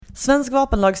Svensk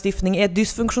vapenlagstiftning är ett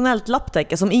dysfunktionellt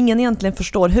lapptäcke som ingen egentligen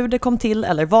förstår hur det kom till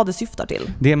eller vad det syftar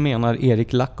till. Det menar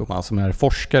Erik Lackoma som är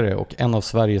forskare och en av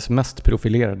Sveriges mest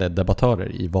profilerade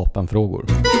debattörer i vapenfrågor.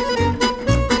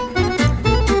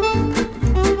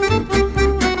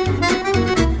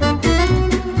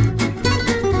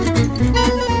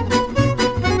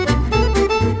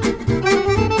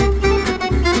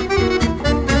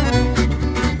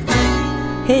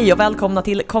 Hej och välkomna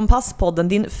till Kompasspodden,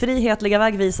 din frihetliga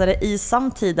vägvisare i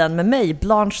samtiden med mig,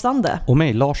 Blanche Sande. Och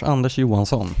mig, Lars-Anders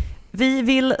Johansson. Vi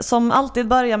vill som alltid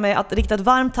börja med att rikta ett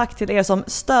varmt tack till er som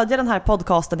stödjer den här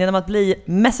podcasten genom att bli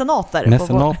mecenater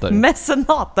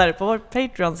på vår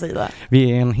Patreon-sida.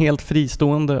 Vi är en helt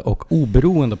fristående och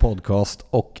oberoende podcast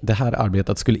och det här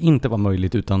arbetet skulle inte vara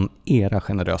möjligt utan era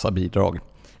generösa bidrag.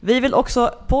 Vi vill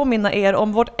också påminna er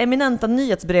om vårt eminenta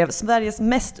nyhetsbrev, Sveriges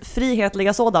mest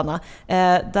frihetliga sådana,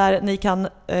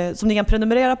 där som ni kan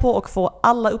prenumerera på och få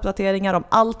alla uppdateringar om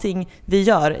allting vi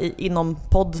gör inom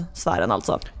poddsfären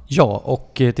alltså. Ja,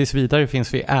 och tills vidare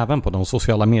finns vi även på de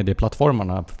sociala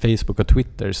medieplattformarna, Facebook och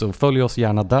Twitter, så följ oss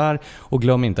gärna där och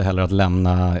glöm inte heller att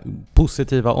lämna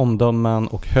positiva omdömen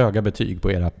och höga betyg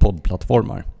på era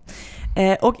poddplattformar.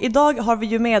 Och idag har vi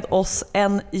ju med oss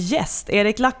en gäst,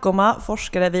 Erik Lackoma,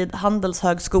 forskare vid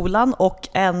Handelshögskolan och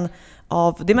en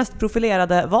av de mest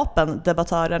profilerade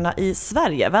vapendebattörerna i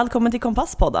Sverige. Välkommen till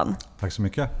Kompasspodden. Tack så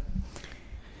mycket.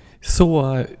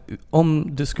 Så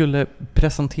om du skulle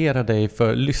presentera dig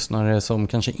för lyssnare som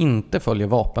kanske inte följer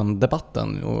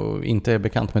vapendebatten och inte är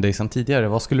bekant med dig sedan tidigare,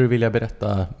 vad skulle du vilja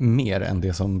berätta mer än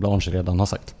det som Blanche redan har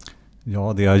sagt?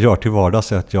 Ja, det jag gör till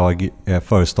vardags är att jag är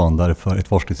föreståndare för ett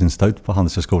forskningsinstitut på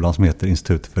Handelshögskolan som heter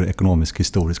Institut för ekonomisk,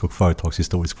 historisk och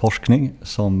företagshistorisk forskning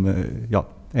som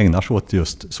ägnar sig åt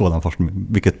just sådan forskning,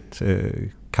 vilket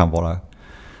kan vara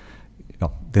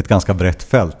det är ett ganska brett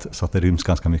fält så att det ryms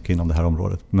ganska mycket inom det här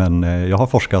området. Men jag har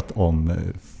forskat om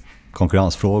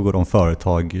konkurrensfrågor, om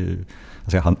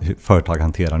företag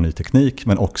hanterar ny teknik,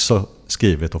 men också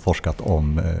skrivit och forskat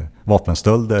om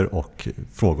vapenstölder och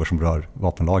frågor som rör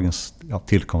vapenlagens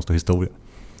tillkomst och historia.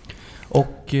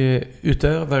 Och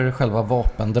utöver själva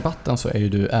vapendebatten så är ju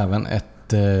du även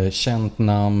ett känt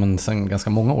namn sedan ganska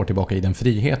många år tillbaka i den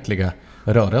frihetliga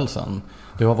rörelsen.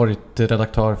 Du har varit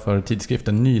redaktör för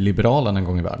tidskriften Nyliberalerna en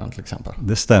gång i världen till exempel.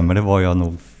 Det stämmer, det var jag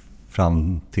nog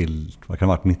fram till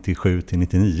 97 till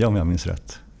 99 om jag minns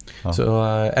rätt. Ja.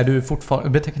 Så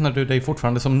betecknar du dig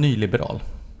fortfarande som nyliberal?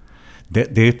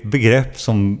 Det är ett begrepp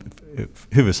som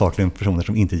huvudsakligen personer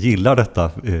som inte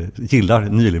gillar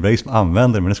nyliberalism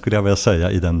använder, men det skulle jag vilja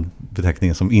säga i den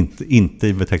beteckningen som inte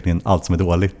i beteckningen allt som är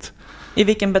dåligt. I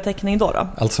vilken beteckning då?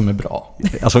 Allt som är bra.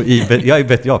 Alltså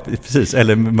precis,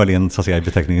 eller möjligen så att säga i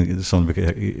beteckningen som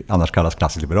annars kallas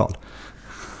klassisk liberal.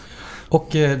 Och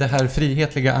det här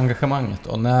frihetliga engagemanget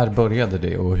då, när började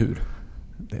det och hur?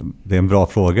 Det är en bra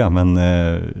fråga, men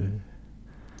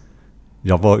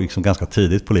jag var liksom ganska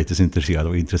tidigt politiskt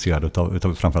intresserad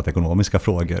av framförallt ekonomiska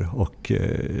frågor och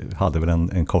hade väl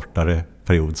en kortare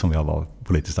period som jag var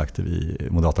politiskt aktiv i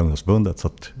Moderata ungdomsförbundet så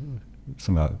att,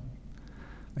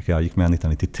 jag gick med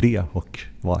 1993 och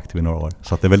var aktiv i några år.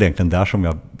 Så att det är väl egentligen där som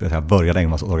jag började ägna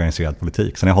mig åt organiserad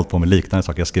politik. Sen har jag hållit på med liknande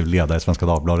saker. Jag skrev ledare i Svenska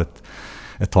Dagbladet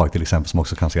ett tag till exempel som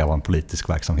också kan säga var en politisk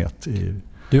verksamhet.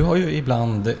 Du har ju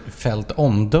ibland fällt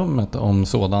omdömet om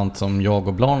sådant som jag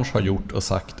och Blanche har gjort och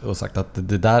sagt att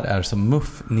det där är som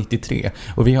MUF 93.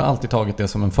 Och vi har alltid tagit det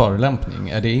som en förolämpning.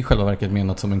 Är det i själva verket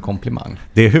menat som en komplimang?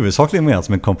 Det är huvudsakligen menat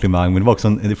som en komplimang, men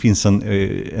det finns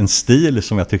en stil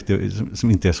som jag tyckte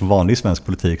som inte är så vanlig i svensk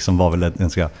politik som var väl en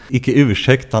icke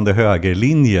ursäktande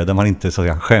högerlinje där man inte så att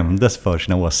säga, skämdes för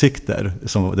sina åsikter.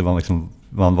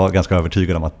 Man var ganska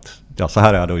övertygad om att så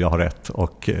här är det och jag har rätt.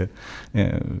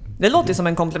 Det låter som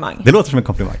en komplimang. Det låter som en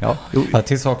komplimang, ja. Ja,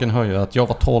 till saken hör ju att jag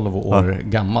var 12 år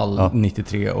gammal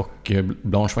 93 och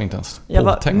Blanche var inte ens jag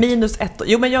påtänkt. Var minus 1.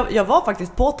 Jo, men jag var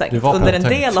faktiskt påtänkt under en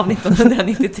del av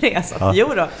 1993. Så att, jo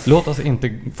då. Låt oss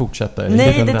inte fortsätta.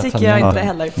 Nej, det tycker jag inte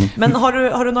heller. Men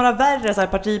har du några värre så här,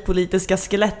 partipolitiska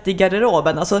skelett i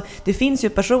garderoben? Alltså, det finns ju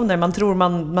personer man tror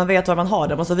man vet var man har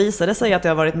dem och så visar det sig att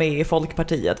jag har varit med i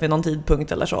Folkpartiet vid någon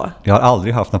tidpunkt eller så. Jag har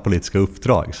aldrig haft några politiska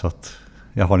uppdrag så att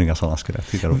jag har inga sådana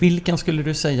skelett. Vilken skulle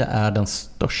du säga är den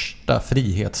största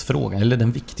frihetsfrågan eller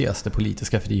den viktigaste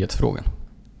politiska frihetsfrågan?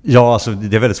 Ja, alltså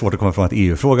det är väldigt svårt att komma ifrån att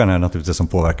EU-frågan är naturligtvis det som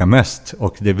påverkar mest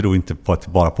och det beror inte på att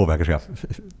bara påverkar sig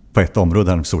på ett område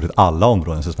utan i stort sett alla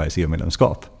områden för Sveriges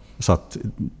EU-medlemskap. Så att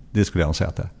det skulle jag säga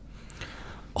att det är.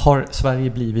 Har Sverige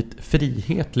blivit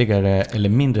frihetligare eller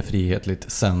mindre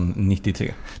frihetligt sedan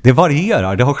 93? Det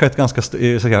varierar. Det har skett ganska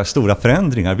stora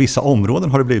förändringar. Vissa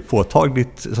områden har det blivit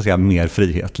påtagligt så att säga, mer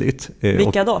frihetligt.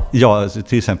 Vilka då? Ja,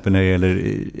 till exempel när det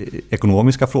gäller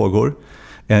ekonomiska frågor.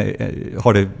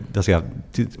 Har det, om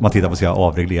man tittar på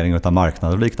avreglering av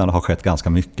marknader och liknande, har skett ganska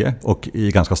mycket och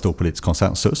i ganska stor politisk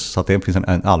konsensus. Så att det finns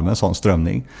en allmän sån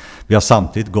strömning. Vi har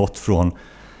samtidigt gått från,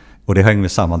 och det hänger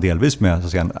samman delvis med så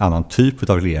att säga, en annan typ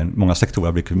av reglering. Många sektorer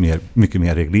har blivit mycket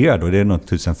mer reglerade och det är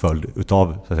naturligtvis en följd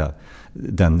utav så att säga,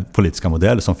 den politiska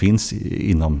modell som finns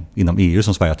inom EU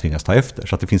som Sverige tvingas ta efter.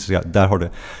 Så att det finns, där har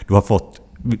du har fått,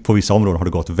 på vissa områden har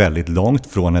det gått väldigt långt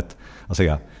från ett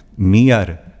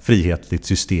mer frihetligt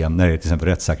system när det är till exempel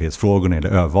rättssäkerhetsfrågor eller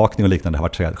övervakning och liknande.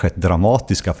 Det har skett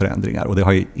dramatiska förändringar och det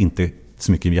har ju inte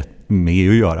så mycket med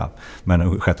EU att göra, men det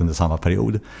har skett under samma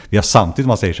period. Vi har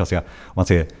samtidigt,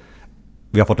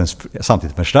 vi har fått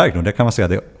samtidigt förstärkning och det kan man säga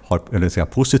det har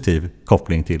positiv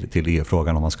koppling till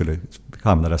EU-frågan om man skulle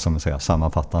använda det som en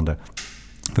sammanfattande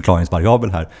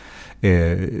förklaringsvariabel här.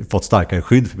 Fått starkare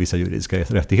skydd för vissa juridiska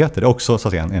rättigheter. Det är också så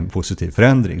att säga, en positiv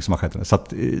förändring som har skett. Så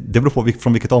att, det beror på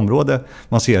från vilket område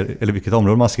man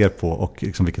ser på och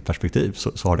liksom vilket perspektiv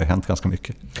så har det hänt ganska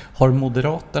mycket. Har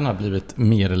Moderaterna blivit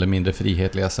mer eller mindre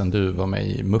frihetliga sedan du var med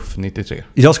i MUF 93?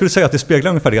 Jag skulle säga att det speglar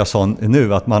ungefär det jag sa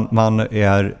nu, att man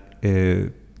är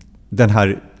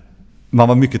man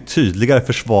var mycket tydligare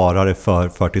försvarare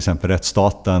för till exempel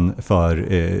rättsstaten,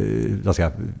 för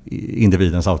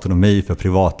individens autonomi, för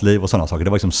privatliv och sådana saker. Det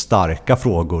var liksom starka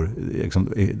frågor,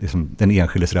 liksom den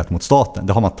enskildes rätt mot staten.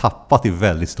 Det har man tappat i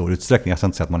väldigt stor utsträckning. Jag ska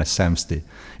inte säga att man är sämst i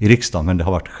riksdagen, men det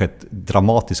har skett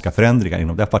dramatiska förändringar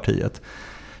inom det partiet.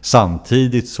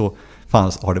 Samtidigt så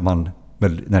har man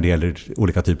när det gäller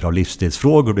olika typer av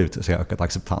livsstilsfrågor blivit ökat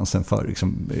acceptansen för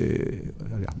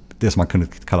det som man kunde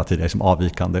kalla tidigare som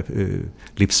avvikande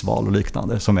livsval och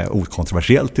liknande som är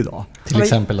okontroversiellt idag. Till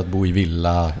exempel att bo i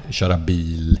villa, köra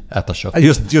bil, äta kött.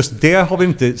 Just det har vi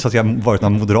inte så att säga, varit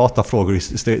några moderata frågor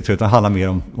utan det handlar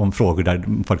mer om frågor där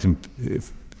liksom,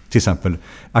 till exempel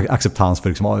acceptans för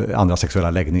liksom andra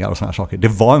sexuella läggningar och såna här saker. Det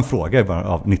var en fråga i början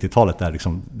av 90-talet där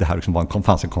liksom, det här liksom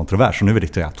fanns en kontrovers och nu är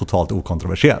det totalt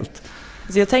okontroversiellt.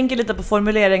 Så jag tänker lite på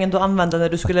formuleringen du använde när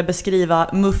du skulle beskriva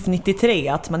MUF 93,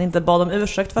 att man inte bad om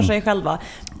ursäkt för sig själva.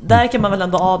 Där kan man väl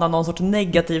ändå ana någon sorts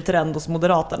negativ trend hos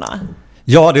Moderaterna?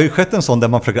 Ja, det har ju skett en sån där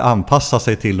man försöker anpassa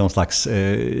sig till någon slags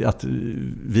att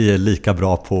vi är lika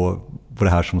bra på det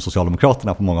här som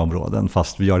Socialdemokraterna på många områden,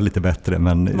 fast vi gör det lite bättre.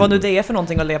 Men vad nu det är för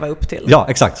någonting att leva upp till. Ja,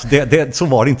 exakt. Så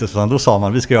var det inte. Så då sa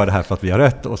man vi ska göra det här för att vi har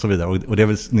rätt och så vidare. Och det är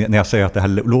väl, när jag säger att det här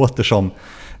låter som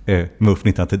MUF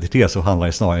 1933 så handlar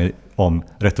det snarare om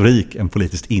retorik än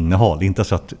politiskt innehåll. Inte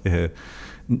så att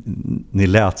ni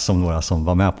lät som några som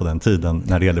var med på den tiden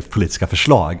när det gäller politiska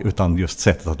förslag, utan just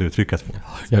sättet att uttrycka det på.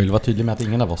 Jag vill vara tydlig med att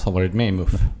ingen av oss har varit med i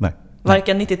MUF. Nej.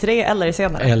 Varken 93 eller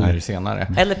senare.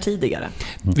 Eller tidigare.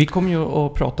 Vi kommer ju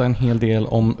att prata en hel del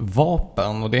om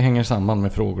vapen och det hänger samman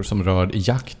med frågor som rör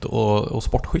jakt och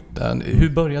sportskytte. Hur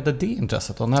började det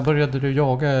intresset? Och när började du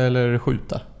jaga eller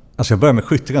skjuta? Alltså jag började med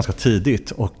skytte ganska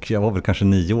tidigt och jag var väl kanske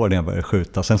 9 år när jag började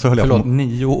skjuta. Sen så höll jag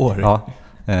 9 år? Ja,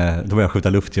 då började jag skjuta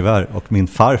luftgevär och min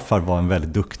farfar var en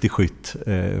väldigt duktig skytt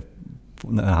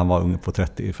när han var ung på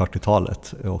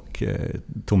 30-40-talet och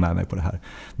tog med mig på det här.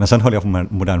 Men sen höll jag på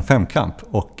med modern femkamp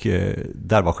och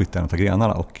där var skytten av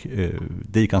grenarna och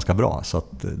det gick ganska bra, så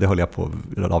att det höll jag på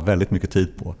att väldigt mycket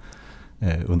tid på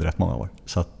under rätt många år.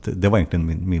 Så att det var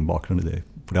egentligen min bakgrund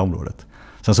på det området.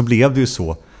 Sen så blev det ju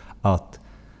så att,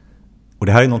 och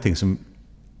det här är någonting som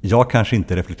jag kanske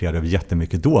inte reflekterade över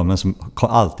jättemycket då, men som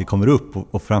alltid kommer upp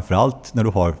och framförallt när du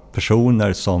har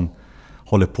personer som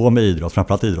håller på med idrott,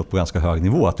 framförallt idrott på ganska hög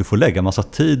nivå, att du får lägga massa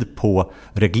tid på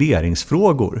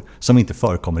regleringsfrågor som inte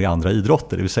förekommer i andra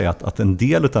idrotter. Det vill säga att en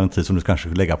del av den tid som du kanske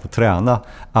skulle lägga på att träna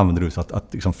använder du så att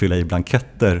liksom fylla i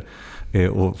blanketter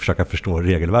och försöka förstå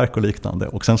regelverk och liknande.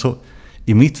 Och sen så,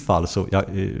 i mitt fall så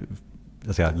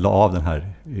jag la av den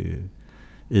här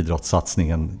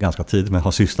idrottssatsningen ganska tidigt, men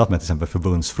har sysslat med till exempel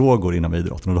förbundsfrågor inom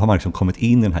idrotten och då har man liksom kommit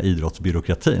in i den här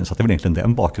idrottsbyråkratin, så att det är väl egentligen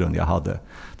den bakgrunden jag hade,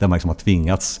 där man liksom har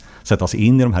tvingats sätta sig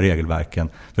in i de här regelverken,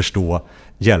 förstå,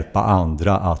 hjälpa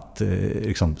andra att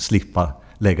liksom slippa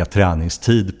lägga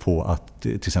träningstid på att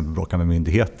till exempel bråka med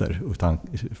myndigheter, utan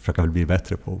försöka bli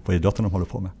bättre på idrotten de håller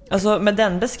på med. Alltså med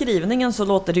den beskrivningen så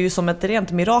låter det ju som ett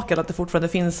rent mirakel att det fortfarande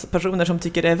finns personer som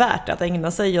tycker det är värt att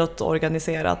ägna sig åt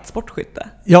organiserat sportskytte.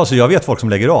 Ja, så jag vet folk som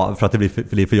lägger av för att det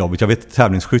blir för jobbigt. Jag vet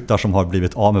tävlingsskyttar som har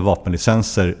blivit av med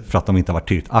vapenlicenser för att de inte har varit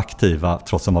tillräckligt aktiva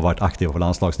trots att de har varit aktiva på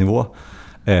landslagsnivå.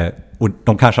 Och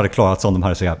de kanske hade klarat sig om de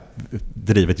hade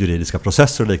drivit juridiska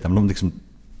processer och liknande, men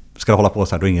ska det hålla på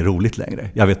så här, då är det inget roligt längre.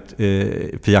 Jag vet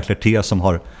Pia Klerté som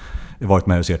har varit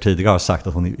med hos er tidigare har sagt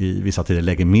att hon i vissa tider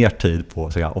lägger mer tid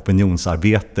på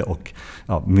opinionsarbete och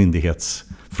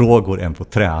myndighetsfrågor än på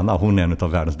att träna. Hon är en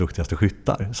av världens duktigaste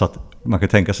skyttar. Så att man kan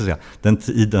tänka sig att den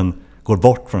tiden går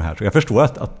bort från det här. Så jag förstår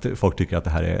att folk tycker att det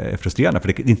här är frustrerande, för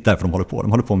det är inte därför de håller på.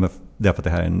 De håller på med därför att det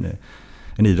här är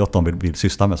en idrott de vill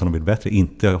syssla med, som de vill bättre,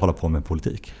 inte hålla på med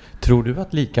politik. Tror du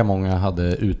att lika många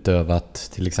hade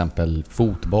utövat till exempel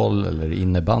fotboll eller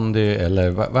innebandy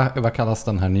eller vad kallas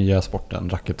den här nya sporten,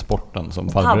 racketsporten som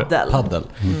paddel.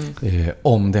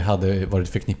 Om det hade varit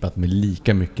förknippat med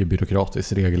lika mycket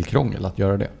byråkratiskt regelkrångel att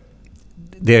göra det?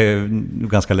 Det är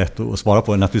ganska lätt att svara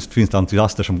på. Naturligtvis finns det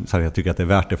entusiaster som tycker att det är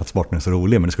värt det för att sporten är så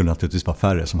rolig, men det skulle naturligtvis vara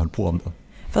färre som höll på om det.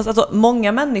 Fast alltså,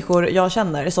 många människor jag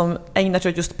känner som ägnar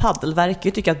sig åt just paddel verkar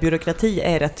ju tycka att byråkrati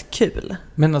är rätt kul.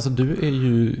 Men alltså du är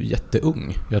ju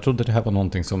jätteung. Jag trodde det här var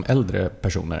någonting som äldre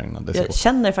personer ägnade sig åt. Jag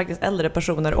känner faktiskt äldre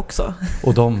personer också.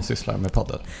 Och de sysslar med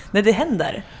paddel? Nej, det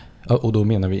händer. Och då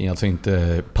menar vi alltså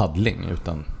inte paddling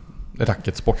utan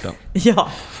racketsporten. Ja.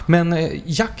 Men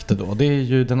jakt då, det är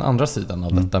ju den andra sidan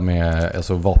av detta med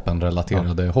alltså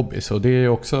vapenrelaterade hobbys. Och det är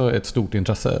också ett stort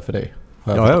intresse för dig.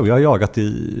 Jag har jagat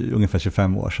i ungefär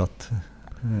 25 år. Så att,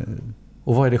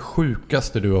 Och vad är det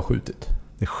sjukaste du har skjutit?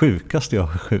 Det sjukaste jag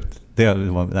har skjutit?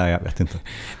 Nej, jag vet inte.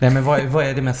 Nej, men vad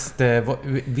är det mest,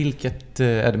 vilket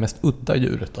är det mest udda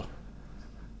djuret då?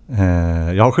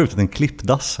 Jag har skjutit en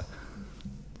klippdasse.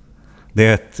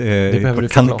 Det är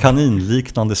ett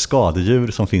kaninliknande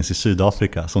skadedjur som finns i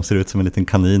Sydafrika, som ser ut som en liten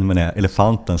kanin men är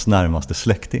elefantens närmaste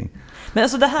släkting. Men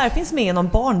alltså det här finns med i någon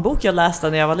barnbok jag läste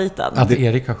när jag var liten. Att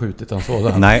Erik har skjutit en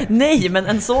sådan? Nej, men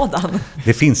en sådan.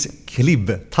 Det finns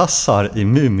klibbtassar i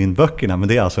Muminböckerna, men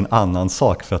det är alltså en annan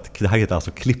sak, för att det här heter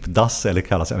alltså klippdasse eller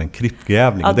kallas även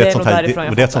klippgrävling. Ja, det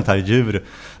är ett sånt här djur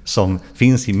som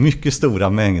finns i mycket stora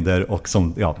mängder och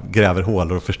som gräver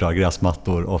hålor och förstör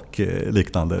gräsmattor och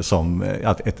liknande, som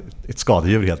ett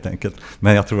skadedjur helt enkelt.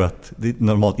 Men jag tror att det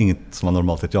är inget som man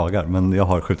normalt sett jagar, men jag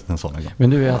har skjutit en sån en gång. Men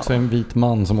du är alltså en vit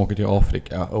man som åker till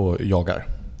Afrika och jagar?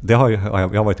 Det har jag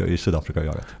har varit i Sydafrika och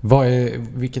jagat.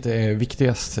 Vilket är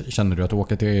viktigast, känner du, att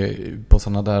åka på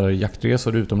sådana där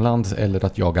jaktresor utomlands eller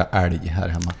att jaga älg här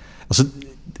hemma? Alltså,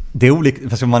 det är olika,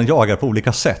 fast man jagar på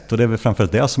olika sätt, och det är väl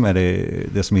framförallt det som är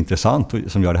det som är intressant och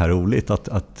som gör det här roligt.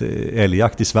 Att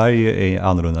älgjakt i Sverige är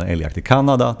annorlunda än älgjakt i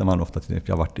Kanada, där man ofta,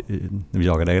 när vi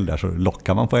jagade älg där så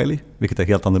lockar man på älg, vilket är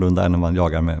helt annorlunda än när man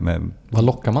jagar med... Vad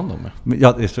lockar man då med?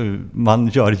 Ja, man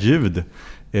gör ljud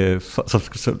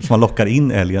så man lockar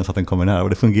in älgen så att den kommer nära, och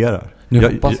det fungerar. Nu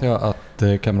hoppas jag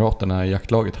att kamraterna i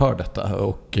jaktlaget hör detta,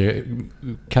 och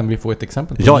kan vi få ett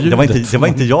exempel på ljudet? Det var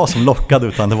inte jag som lockade,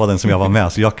 utan det var den som jag var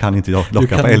med, så jag kan inte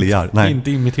locka på älgar. Nej.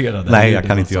 Inte imitera det. Nej, jag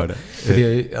kan inte göra det.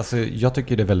 För jag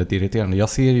tycker det är väldigt irriterande. Jag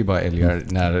ser ju bara älgar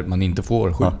när man inte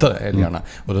får skjuta älgarna.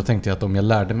 Och då tänkte jag att om jag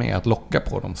lärde mig att locka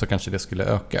på dem så kanske det skulle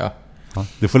öka. Ja,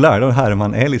 du får lära dig att härma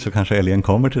en älg, så kanske älgen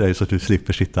kommer till dig så att du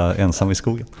slipper sitta ensam i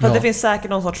skogen. Men det finns säkert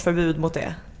någon sorts förbud mot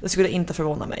det. Det skulle inte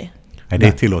förvåna mig. Nej, det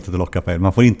är tillåtet att locka på älg.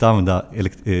 Man får inte använda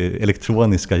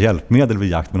elektroniska hjälpmedel vid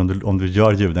jakt, men om du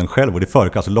gör ljuden själv, och det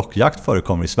förekommer, alltså lockjakt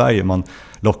förekommer i Sverige. Man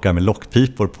lockar med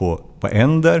lockpipor på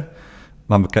änder.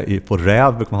 På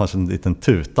räv brukar man ha en liten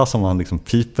tuta som man liksom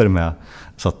piper med.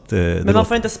 Så att, men man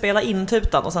får inte spela in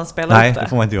tutan och sen spela ut det? Nej, det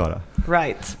får man inte göra.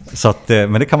 Right. Så att,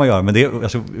 men det kan man göra. Men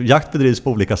jakt bedrivs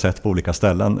på olika sätt på olika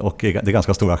ställen, och det är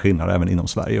ganska stora skillnader även inom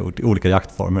Sverige och olika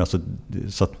jaktformer. Alltså,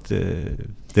 så att,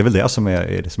 det är väl det som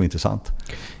är intressant.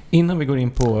 Innan vi går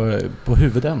in på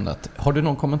huvudämnet, har du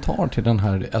någon kommentar till den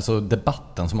här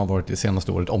debatten som har varit det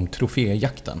senaste året om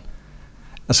troféjakten?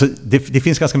 Alltså, det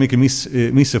finns ganska mycket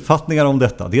missuppfattningar om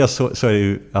detta. Dels så är det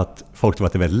ju att folk tror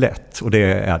att det är väldigt lätt, och det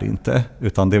är det inte.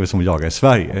 Utan det är väl som att jaga i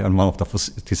Sverige. Man ofta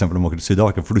får, till exempel om man åker till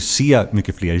Sydafrika, får du se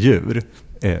mycket fler djur.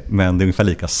 Men det är ungefär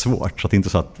lika svårt. Så att det är inte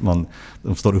så att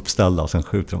de står uppställda och sen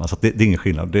skjuter de. Alltså det är ingen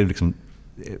skillnad. Det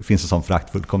finns en sån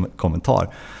föraktfull kommentar.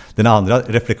 Den andra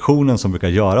reflektionen som brukar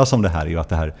göras om det här är ju att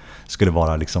det här skulle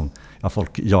vara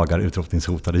folk jagar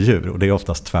utrotningshotade djur, och det är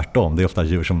oftast tvärtom. Det är ofta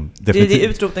djur som definitivt... Det är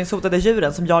de utrotningshotade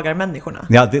djuren som jagar människorna.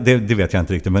 Ja, det vet jag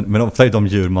inte riktigt, men ofta är de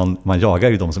djur man jagar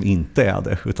ju de som inte är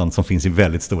det, utan som finns i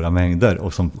väldigt stora mängder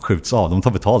och som skjuts av. De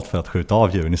tar betalt för att skjuta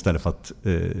av djuren istället för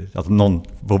att någon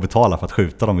får betala för att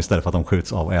skjuta dem istället för att de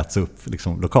skjuts av och äts upp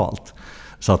lokalt.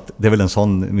 Så att det är väl en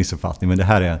sån missuppfattning, men det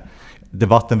här är...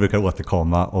 Debatten brukar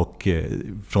återkomma och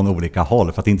från olika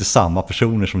håll, för att det är inte samma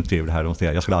personer som driver det här. De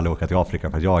säger jag skulle aldrig åka till Afrika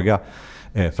för att jaga,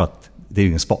 för att det är ju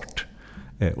ingen sport.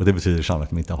 Och det betyder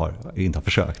sannolikt att de inte har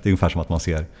försökt. Det är ungefär som att man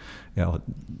ser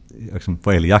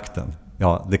på älgjakten.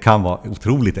 Ja, det kan vara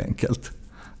otroligt enkelt.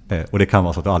 Och det kan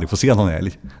vara så att du aldrig får se någon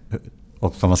älg.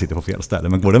 Och för man sitter på fel ställe.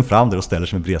 Men går den fram där och ställer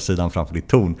sig med bredsidan framför ditt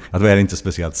torn, då är det inte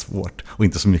speciellt svårt. Och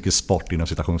inte så mycket sport inom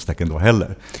citationstecken då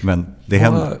heller. Men det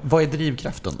händer. Vad är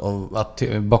drivkraften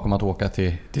bakom att åka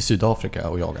till Sydafrika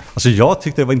och jaga? Alltså jag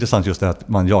tyckte det var intressant just det att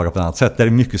man jagar på ett annat sätt. Det är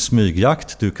mycket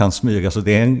smygjakt. Du kan smyga. Så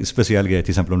det är en speciell grej,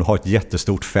 till exempel om du har ett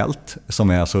jättestort fält som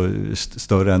är alltså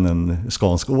större än en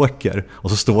skånsk åker. Och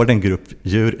så står det en grupp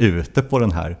djur ute på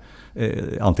den här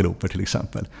antiloper till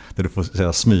exempel. Där du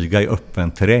får smyga i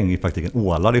öppen terräng, i praktiken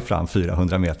ålar dig fram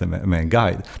 400 meter med en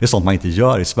guide. Det är sånt man inte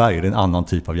gör i Sverige. Det är en annan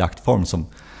typ av jaktform som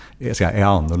är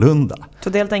annorlunda. Så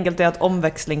det helt enkelt är att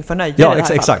omväxling för nöje? Ja,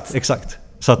 exakt.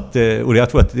 Så att, och jag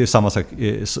tror att det är samma sak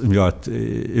som gör att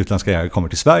utländska jägare kommer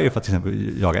till Sverige för att till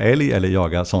exempel jaga älg eller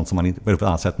jaga sånt som man inte gör på ett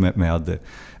annat sätt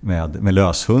med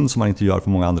löshund som man inte gör på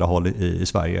många andra håll i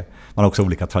Sverige. Man har också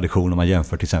olika traditioner. Om man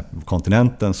jämför till exempel på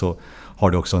kontinenten så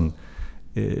har det också en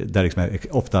där liksom är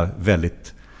ofta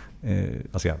väldigt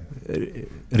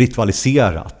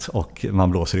ritualiserat och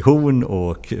man blåser i horn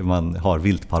och man har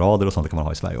viltparader och sånt kan man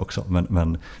ha i Sverige också.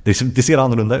 Men det ser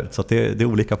annorlunda ut så att det är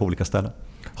olika på olika ställen.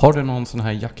 Har du någon sån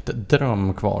här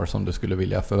jaktdröm kvar som du skulle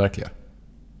vilja förverkliga?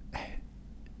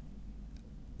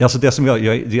 Alltså det som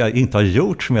jag inte har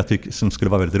gjort som jag tycker som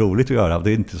skulle vara väldigt roligt att göra,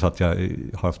 det är inte så att jag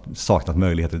har saknat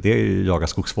möjligheter, det är att jaga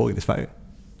skogsfågel i Sverige.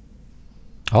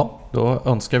 Ja, då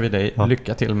önskar vi dig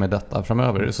lycka till med detta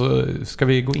framöver. Så ska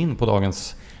vi gå in på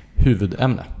dagens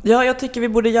huvudämne. Ja, jag tycker vi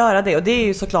borde göra det. Och det är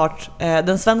ju såklart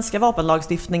den svenska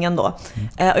vapenlagstiftningen då.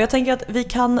 Och jag tänker att vi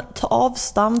kan ta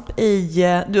avstamp i...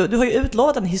 Du har ju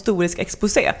utlovat en historisk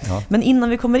exposé. Ja. Men innan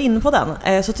vi kommer in på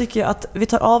den så tycker jag att vi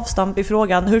tar avstamp i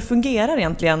frågan hur fungerar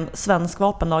egentligen svensk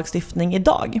vapenlagstiftning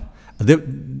idag?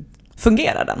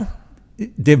 Fungerar den?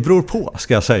 Det beror på,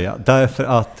 ska jag säga. Därför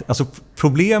att alltså,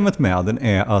 problemet med den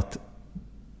är att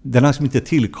den har inte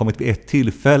tillkommit vid ett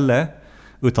tillfälle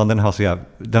utan den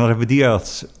har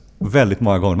reviderats väldigt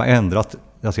många gånger. Man har ändrat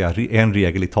en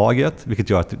regel i taget, vilket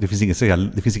gör att det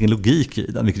finns ingen logik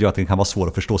i den, vilket gör att den kan vara svår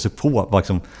att förstå sig på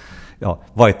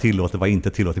vad är tillåtet, vad är inte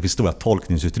tillåtet. Det finns stora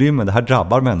tolkningsutrymmen. Det här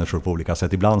drabbar människor på olika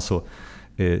sätt. Ibland så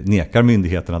nekar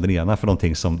myndigheterna den ena för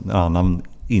någonting som en annan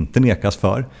inte nekas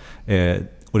för.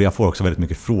 Och jag får också väldigt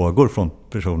mycket frågor från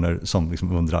personer som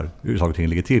liksom undrar hur saker och ting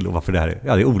ligger till och varför det här det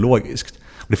är ologiskt.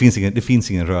 Och det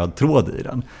finns ingen röd tråd i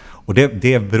den. Och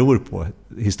det beror på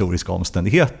historiska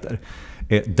omständigheter.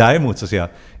 Däremot så säger jag,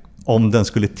 om den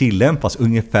skulle tillämpas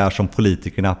ungefär som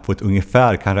politikerna på ett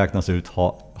ungefär kan räknas ut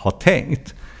ha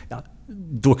tänkt,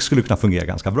 då skulle det kunna fungera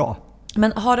ganska bra.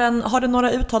 Men har den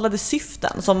några uttalade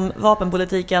syften som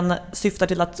vapenpolitiken syftar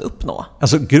till att uppnå?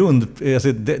 Alltså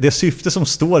det syfte som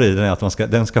står i den är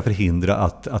att den ska förhindra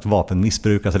att vapen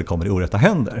missbrukas eller kommer i orätta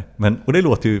händer. Och det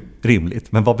låter ju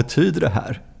rimligt. Men vad betyder det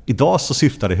här? Idag så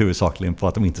syftar det huvudsakligen på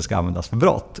att de inte ska användas för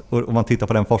brott. Och om man tittar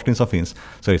på den forskning som finns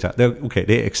så är det så här,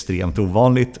 det är extremt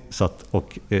ovanligt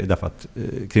därför att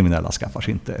kriminella skaffar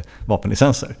sig inte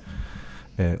vapenlicenser.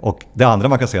 Och det andra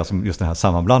man kan säga som just den här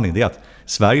sammanblandningen är att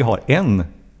Sverige har en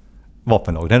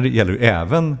vapenlag. Den gäller ju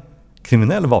även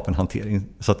kriminell vapenhantering.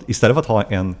 Så att istället för att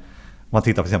ha om man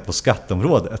tittar till exempel på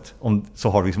skatteområdet, så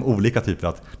har vi liksom olika typer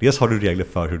att dels har du regler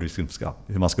för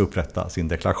hur man ska upprätta sin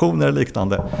deklaration eller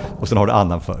liknande och sen har du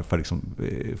annan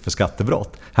för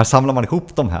skattebrott. Här samlar man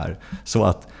ihop de här så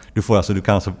att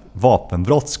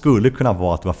vapenbrott skulle kunna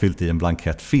vara att du har fyllt i en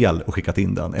blankett fel och skickat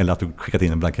in den eller att du skickat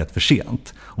in en blankett för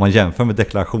sent. Om man jämför med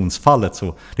deklarationsfallet så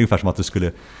det är ungefär som att du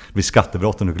skulle bli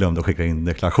skattebrott om du glömde att skicka in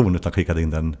deklaration utan skickade in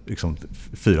den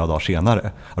 4 dagar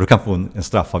senare. Och du kan få en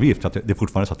straffavgift. Att det är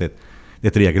fortfarande så att det är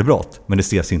ett regelbrott, men det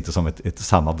ses inte som ett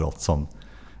samma brott som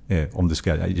om du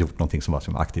skulle ha gjort någonting som var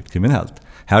som aktivt kriminellt.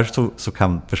 Här så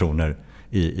kan personer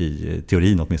i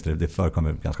teorin åtminstone, det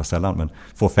förekommer ganska sällan, men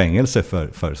få fängelse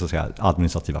för så att säga,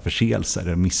 administrativa förseelser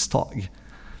eller misstag.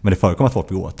 Men det förekommer att folk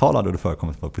blir åtalade och det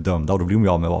förekommer att folk blir dömda och då blir de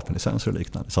av med vapenlicenser och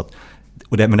liknande.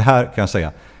 Men det här kan jag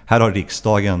säga, här har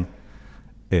riksdagen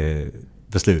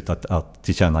beslutat att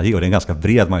tillkännage, och det är en ganska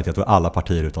bred majoritet av alla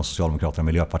partier utom Socialdemokraterna och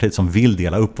Miljöpartiet som vill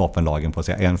dela upp vapenlagen på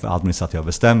en för administrativa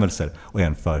bestämmelser och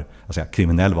en för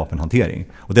kriminell vapenhantering.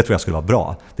 Och det tror jag skulle vara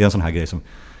bra. Det är en sån här grej som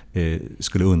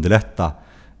skulle underlätta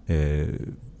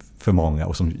för många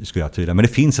och som skulle göra tydligare. Men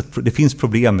det finns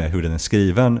problem med hur den är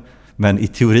skriven, men i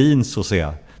teorin så ser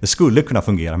jag det skulle kunna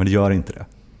fungera, men det gör inte det.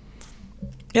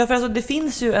 Ja, för det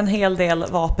finns ju en hel del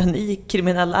vapen i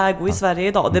kriminell ägo i Sverige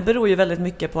idag. Det beror ju väldigt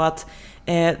mycket på att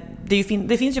det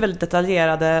finns ju väldigt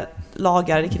detaljerade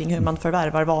lagar kring hur man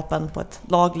förvärvar vapen på ett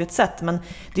lagligt sätt, men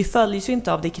det följs ju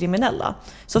inte av det kriminella.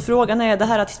 Så frågan är det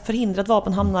här att förhindra att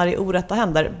vapen hamnar i orätta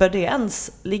händer, bör det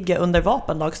ens ligga under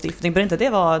vapenlagstiftning? Bör inte det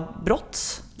vara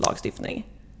brottslagstiftning?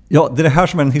 Ja, det är det här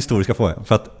som är den historiska frågan.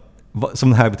 För att, som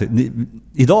det här betyder,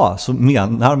 idag så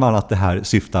menar man att det här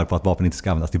syftar på att vapen inte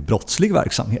ska användas till brottslig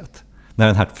verksamhet. När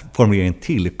den här formuleringen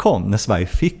tillkom, när Sverige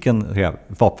fick en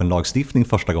vapenlagstiftning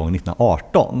första gången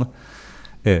 1918.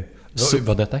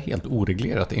 Var detta helt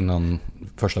oreglerat innan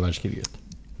första världskriget?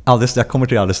 Jag kommer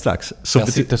till det alldeles strax. Jag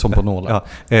sitter som på nålar.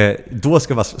 Ja, då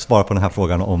ska jag svara på den här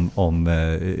frågan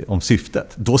om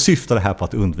syftet. Då syftar det här på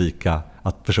att undvika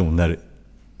att personer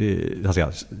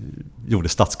gjorde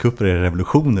statskupper eller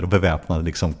revolutioner och beväpnade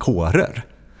liksom kårer.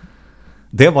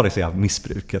 Det var det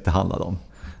missbruket det handlade om.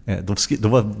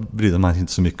 Då brydde man sig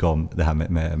inte så mycket om det här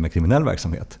med kriminell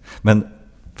verksamhet. Men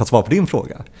för att svara på din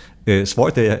fråga,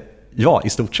 svaret är ja, i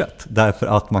stort sett. Därför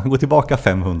att man kan gå tillbaka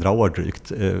 500 år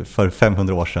drygt. För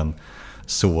 500 år sedan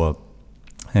så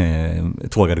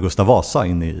tågade Gustav Vasa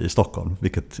in i Stockholm,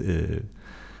 vilket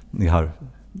ni har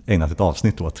ägnat ett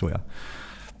avsnitt åt, tror jag.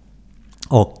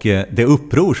 Och det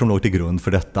uppror som låg till grund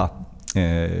för detta,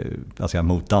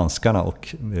 mot danskarna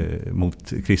och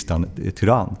mot Kristian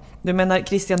Tyrann. Du menar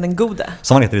Kristian den gode?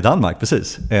 Som han heter i Danmark,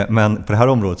 precis. Men på det här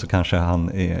området så kanske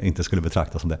han inte skulle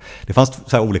betraktas som det. Det fanns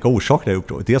så här olika orsaker till det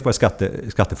upproret. Dels var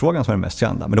det skattefrågan som är den mest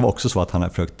kända, men det var också så att han har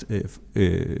försökt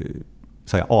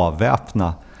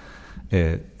avväpna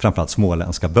framförallt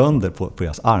småländska bönder på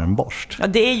deras armborst. Ja,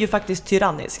 det är ju faktiskt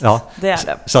tyranniskt. Ja, det är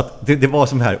det. Så att det var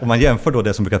som här, om man jämför då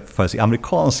det som brukar föras i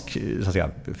amerikansk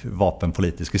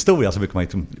vapenpolitisk historia, så brukar man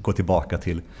liksom gå tillbaka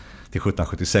till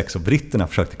 1776 och britterna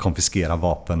försökte konfiskera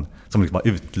vapen som liksom var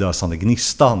utlösande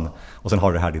gnistan, och sen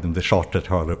har det här liksom, the charter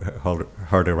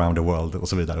heard around the world och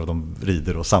så vidare, och de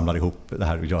rider och samlar ihop det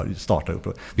här och startar upp.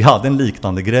 Vi hade en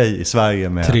liknande grej i Sverige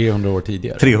med 300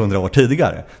 år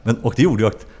tidigare. Och det gjorde ju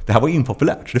att det här var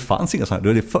impopulärt, så det fanns inga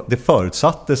sådana här. Det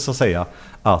förutsattes så att säga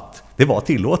att det var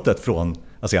tillåtet från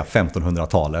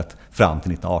 1500-talet fram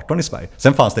till 1918 i Sverige.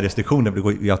 Sen fanns det restriktioner.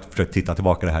 Jag har försökt titta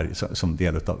tillbaka det här som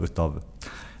del utav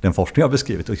den forskning jag har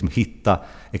beskrivit och liksom hitta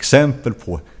exempel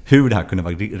på hur det här kunde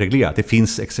vara reglerat. Det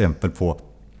finns exempel på,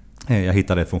 jag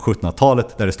hittade det från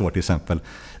 1700-talet där det står till exempel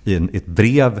i ett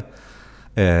brev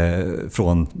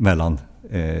från mellan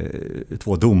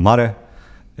två domare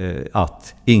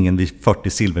att ingen vid 40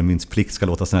 silvermynts plikt ska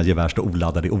låta sina gevär stå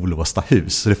oladdade i olåsta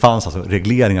hus. Så det fanns alltså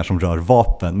regleringar som rör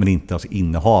vapen, men inte alltså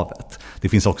innehavet. Det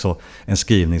finns också en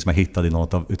skrivning som jag hittade i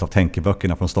något utav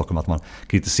tänkeböckerna från Stockholm, att man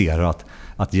kritiserar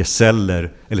att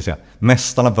gesäller, eller säga,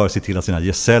 mästarna bör se till att sina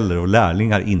gesäller och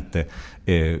lärlingar inte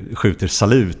skjuter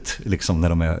salut liksom när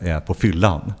de är på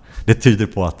fyllan. Det tyder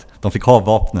på att de fick ha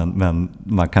vapnen, men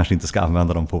man kanske inte ska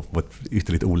använda dem på ett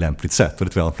ytterligt olämpligt sätt, och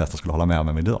det tror jag de flesta skulle hålla med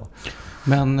om idag.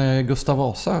 Men Gustav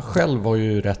Vasa själv var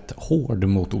ju rätt hård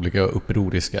mot olika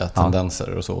upproriska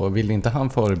tendenser och så. Vill inte han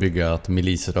förebygga att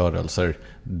milisrörelser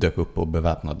dök upp och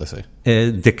beväpnade sig?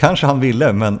 Det kanske han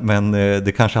ville, men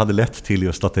det kanske hade lett till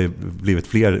just att det blivit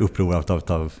fler uppror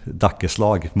av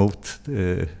dackeslag mot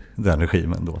den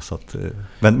regimen då. Så att,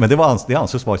 men det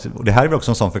anses vara, och det här är väl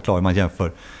också en sån förklaring man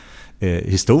jämför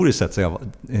historiskt sett. Så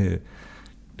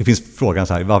det finns frågan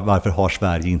så här, varför har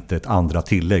Sverige inte ett andra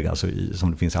tillägg, alltså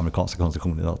som det finns i amerikanska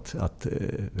konstitutionen, att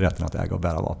rätten att äga och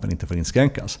bära vapen inte får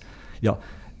inskränkas? Ja,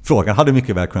 frågan hade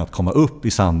mycket väl kunnat komma upp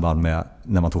i samband med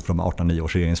när man tog från 1809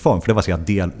 års regeringsform, för det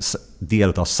var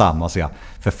del av samma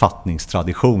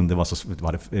författningstradition. Det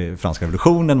var franska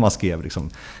revolutionen, man skrev liksom,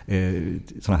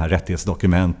 såna här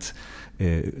rättighetsdokument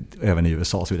även i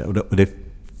USA och så vidare. Och det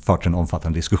förts en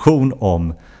omfattande diskussion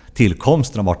om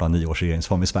tillkomsten av 1809 års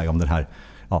regeringsform i Sverige, om den här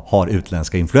har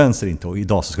utländska influenser inte. Och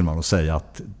idag så skulle man nog säga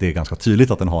att det är ganska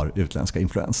tydligt att den har utländska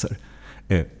influenser.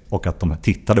 Och att de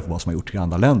tittade på vad som har gjorts i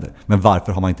andra länder. Men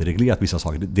varför har man inte reglerat vissa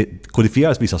saker? Det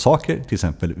kodifieras vissa saker, till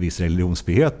exempel viss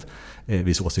religionsfrihet,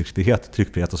 viss åsiktsfrihet,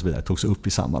 tryckfrihet och så vidare, togs upp i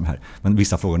samband med det här. Men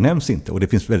vissa frågor nämns inte, och det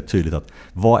finns väldigt tydligt att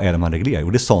vad är det man reglerar?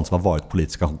 Och det är sånt som har varit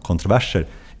politiska kontroverser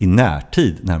i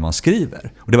närtid när man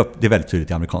skriver. Och det är väldigt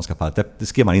tydligt i amerikanska fallet. Det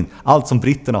skrev man in. Allt som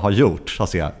britterna har gjort, så att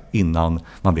säga, innan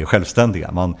man blev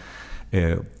självständiga. Man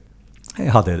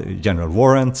hade general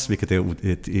warrants, vilket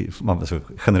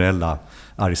är generella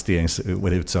arresterings-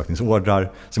 eller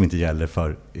utsökningsordrar som inte gäller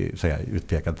för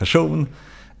utpekad person.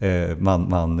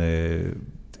 Man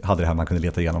hade det här, man kunde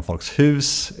leta igenom folks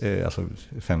hus, alltså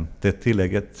femte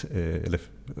tillägget, eller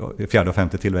fjärde och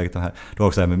femte tillägget. Det var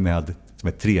också det här med som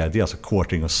ett tredje, alltså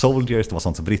quartering of soldiers, det var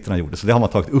sånt som britterna gjorde. Så det har man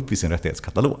tagit upp i sin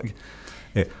rättighetskatalog.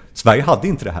 Sverige hade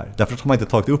inte det här, därför har man inte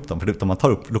tagit upp dem, för man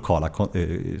tar upp lokala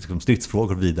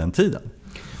stridsfrågor vid den tiden.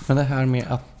 Men det här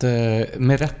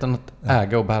med rätten att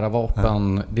äga och bära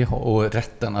vapen och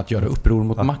rätten att göra uppror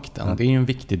mot makten. Det är ju en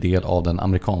viktig del av den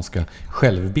amerikanska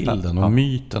självbilden och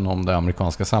myten om det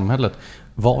amerikanska samhället.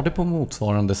 Var det på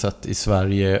motsvarande sätt i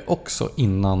Sverige också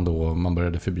innan då man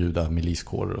började förbjuda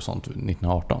miliskårer och sånt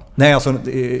 1918? Nej, alltså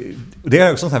det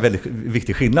är också en sån här väldigt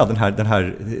viktig skillnad. Den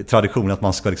här traditionen att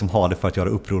man ska liksom ha det för att göra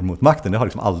uppror mot makten, det har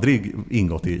liksom aldrig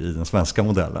ingått i den svenska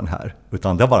modellen här.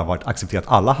 Utan det har bara varit accepterat.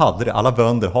 Alla hade det, alla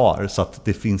bönder har, så att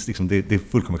det finns liksom, det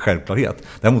är fullkomlig självklarhet.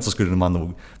 Däremot så skulle man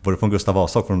nog, både från Gustav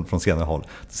Vasa och från senare håll,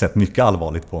 sett mycket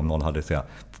allvarligt på om någon hade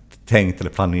tänkt eller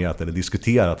planerat eller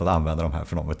diskuterat att använda de här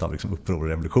för något av liksom uppror och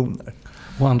revolutioner.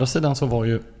 Å andra sidan så var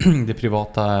ju det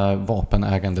privata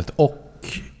vapenägandet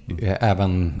och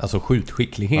även alltså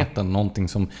skjutskickligheten någonting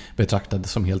som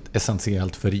betraktades som helt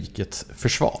essentiellt för rikets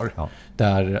försvar.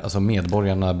 Där alltså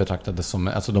medborgarna betraktades som,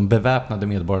 alltså de beväpnade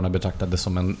medborgarna betraktades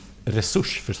som en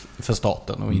resurs för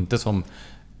staten och inte som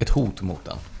ett hot mot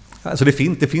den. Alltså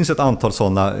det finns ett antal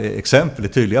sådana exempel. Det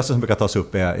tydligaste som brukar tas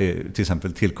upp är till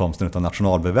exempel tillkomsten av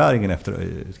nationalbeväringen efter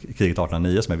kriget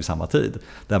 1809 som är vid samma tid.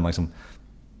 Där man liksom,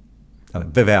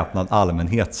 beväpnad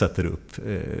allmänhet sätter upp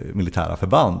militära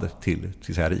förband till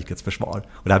säga, rikets försvar.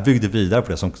 Och det här byggde vidare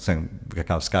på det som sen brukar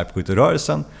kallas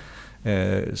skarpskytterörelsen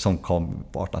som kom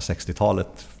på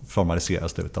 1860-talet,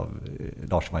 formaliserades det av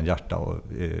Lars Johan Hierta och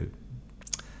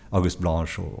August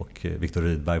Blanche och Viktor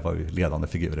Rydberg var ju ledande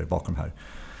figurer bakom det här.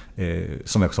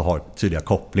 Som också har tydliga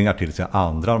kopplingar till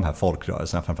andra de här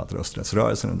folkrörelserna, framförallt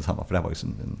rösträttsrörelsen under samma, för det här var ju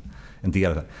en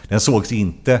del av det. Den sågs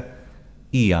inte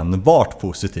enbart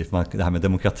positivt. Det här med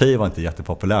demokrati var inte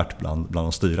jättepopulärt bland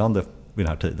de styrande vid den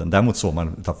här tiden. Däremot såg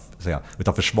man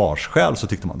utav försvarsskäl så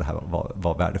tyckte man det här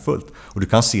var värdefullt. Och du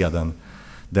kan se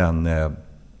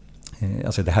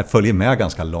alltså det här följer med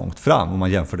ganska långt fram. Om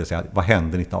man jämför det, vad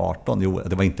hände 1918? Jo,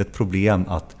 det var inte ett problem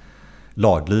att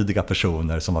laglydiga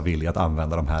personer som var villiga att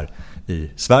använda de här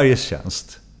i Sveriges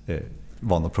tjänst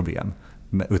var något problem.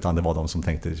 Utan det var de som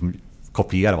tänkte liksom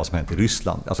kopiera vad som hänt i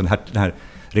Ryssland. Alltså den här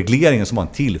regleringen som var en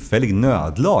tillfällig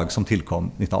nödlag som tillkom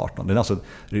 1918. Alltså,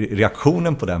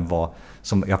 reaktionen på den var,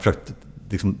 som jag försökt,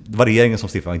 liksom, det var regeringen som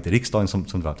stiftade, inte riksdagen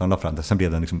som la fram det. Sen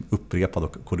blev den liksom upprepad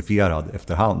och kodifierad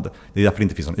efterhand. Det är därför det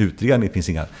inte finns någon utredning, det finns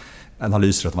inga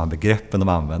analyser av de här begreppen de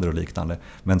använder och liknande.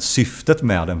 Men syftet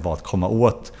med den var att komma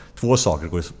åt två saker,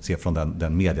 går att se från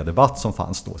den mediedebatt som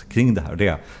fanns då kring det här. Det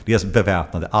är dels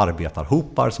beväpnade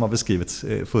arbetarhopar som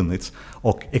har funnits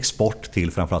och export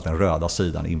till framförallt den röda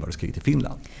sidan i inbördeskriget i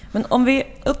Finland. Men om vi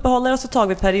uppehåller oss ett tag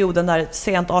vid perioden där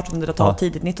sent 1800-tal,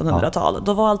 tidigt 1900-tal,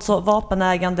 då var alltså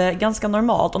vapenägande ganska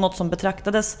normalt och något som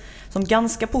betraktades som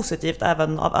ganska positivt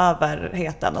även av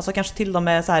överheten. Alltså kanske till och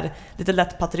med så här lite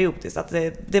lätt patriotiskt, att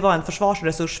det var en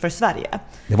försvarsresurs för Sverige.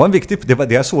 Det var en viktig,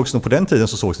 det sågs nog på den tiden,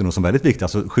 så sågs det nog som väldigt viktigt.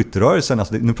 Alltså skytterörelsen,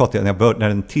 alltså nu pratar jag när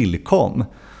den tillkom,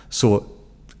 så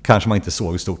kanske man inte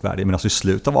såg stort värde, men alltså i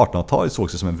slutet av 1800-talet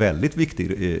sågs det som en väldigt viktig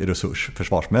resurs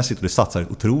försvarsmässigt, och det satsade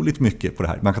otroligt mycket på det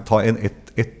här. Man kan ta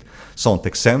ett sånt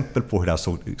exempel på hur det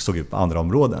här såg ut på andra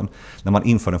områden. När man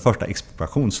införde den första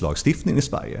expropriationslagstiftningen i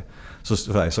Sverige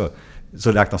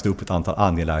så räknas det upp ett antal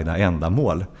angelägna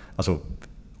ändamål, alltså,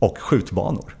 och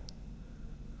skjutbanor.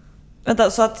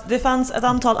 Vänta, så att det fanns ett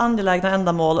antal angelägna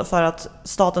ändamål för att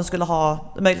staten skulle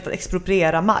ha möjlighet att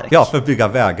expropriera mark? Ja, för att bygga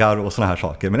vägar och såna här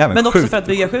saker. Men också för att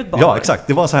bygga skjutbanor? Ja, exakt.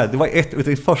 Det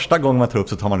var första gången man tar upp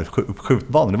så tar man upp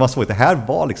skjutbanor. Det var så att det här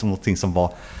var liksom någonting som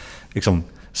var liksom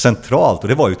centralt, och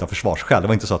det var utan försvarsskäl. Det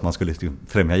var inte så att man skulle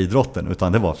främja idrotten,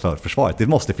 utan det var för försvaret. Det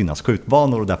måste finnas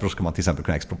skjutbanor, och därför ska man till exempel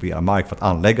kunna expropriera mark för att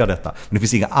anlägga detta. Men det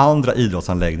finns inga andra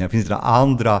idrottsanläggningar, det finns inga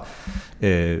andra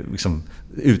liksom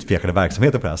utpekade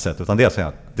verksamheter på det här sättet, utan det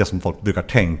är det som folk brukar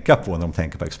tänka på när de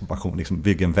tänker på expropriation. Liksom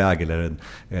bygga en väg eller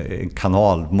en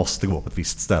kanal måste gå på ett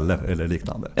visst ställe eller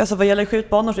liknande. Alltså vad gäller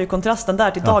skjutbanor så är kontrasten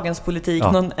där till dagens politik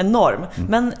någon enorm.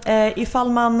 Men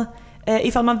ifall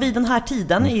man vid den här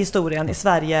tiden i historien i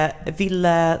Sverige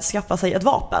ville skaffa sig ett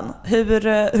vapen,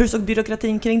 hur såg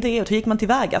byråkratin kring det ut? Hur gick man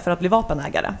tillväga för att bli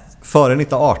vapenägare? Före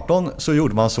 1918 så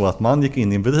gjorde man så att man gick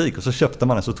in i en butik och så köpte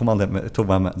man det, så tog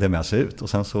man det med sig ut, och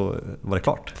sen så var det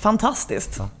klart.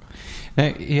 Fantastiskt. Ja.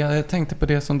 Jag tänkte på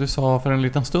det som du sa för en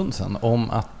liten stund sedan om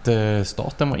att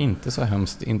staten var inte så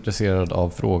hemskt intresserad av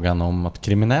frågan om att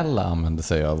kriminella använde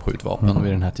sig av skjutvapen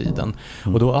vid den här tiden.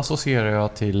 Och då associerar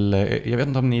jag till, jag vet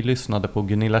inte om ni lyssnade på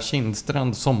Gunilla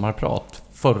Kindstrands sommarprat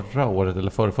förra året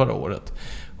eller förrförra året.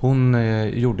 Hon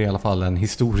gjorde i alla fall en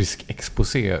historisk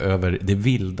exposé över det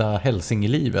vilda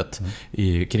hälsingelivet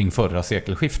kring förra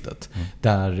sekelskiftet.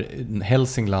 Där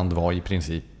Hälsingland var i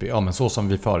princip men så som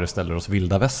vi föreställer oss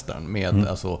vilda västern med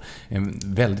alltså en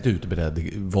väldigt utbredd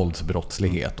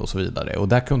våldsbrottslighet och så vidare. Och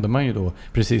där kunde man ju då,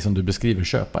 precis som du beskriver,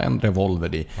 köpa en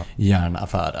revolver i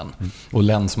järnaffären. Och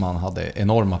Länsman hade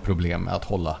enorma problem med att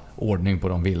hålla ordning på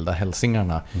de vilda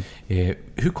hälsingarna.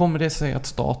 Hur kommer det sig att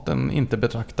staten inte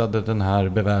betraktade den här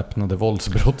beväpnade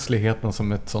våldsbrottsligheten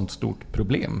som ett sånt stort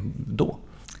problem då?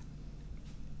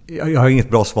 Jag har inget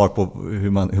bra svar på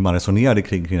hur man resonerade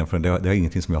kring det, för det är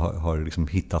ingenting som jag har liksom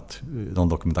hittat någon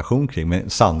dokumentation kring. Men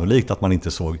sannolikt att man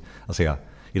inte såg, alltså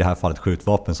i det här fallet,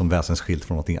 skjutvapen som väsensskilt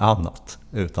från någonting annat.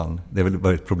 Utan det är väl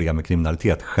bara ett problem med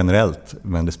kriminalitet generellt,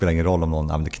 men det spelar ingen roll om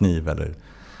någon använder kniv eller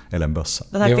en bössa.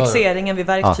 Den här fixeringen vid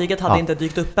verktyget hade inte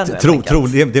dykt upp ännu.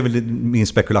 Det är väl min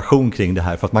spekulation kring det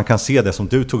här. För att man kan se det som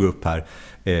du tog upp här.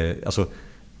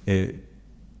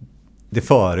 Det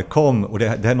förekom, och det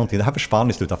här försvann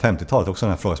i slutet av 50-talet. Också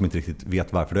en fråga som inte riktigt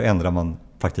vet varför. Då ändrar man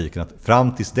praktiken att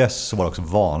fram tills dess så var det också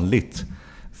vanligt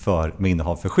med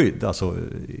innehav för skydd. Alltså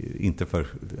inte för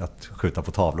att skjuta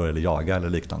på tavlor eller jaga eller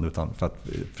liknande, utan för att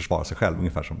försvara sig själv,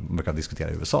 ungefär som man brukar diskutera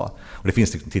i USA. Och det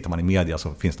finns, tittar man i media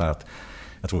så finns det här att,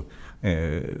 jag tror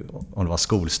om det var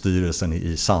skolstyrelsen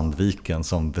i Sandviken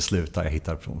som beslutade, jag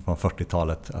hittar från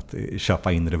 40-talet, att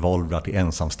köpa in revolvrar till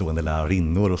ensamstående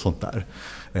lärarinnor och sånt där.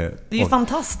 Det är ju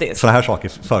fantastiskt. Sådana här saker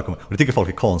förekommer. Och det tycker folk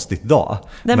är konstigt idag.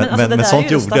 Nej, men det där är ju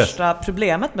det största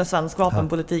problemet med svensk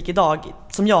vapenpolitik idag,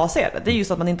 som jag ser det. Det är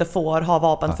just att man inte får ha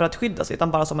vapen för att skydda sig,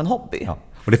 utan bara som en hobby. Ja.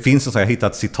 Och det finns, jag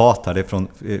hittat ett citat här, det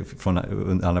är från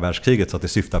andra världskriget, så att det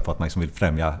syftar på att man liksom vill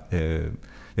främja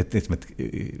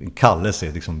en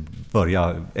kallelse, liksom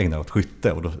börja ägna åt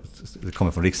skytte. Och då, det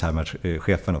kommer från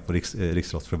Rikshemvärnschefen och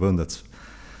Riksrådsförbundets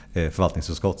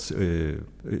förvaltningsutskotts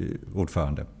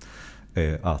ordförande.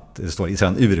 Att det står i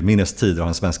sedan urminnes tider har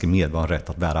en svensk medborgare rätt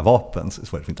att bära vapen, så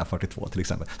är det 1942 till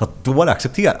exempel. Så att då var det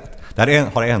accepterat. Det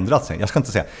här har ändrat sig.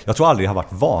 Jag tror aldrig det har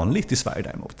varit vanligt i Sverige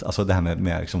däremot. Alltså det här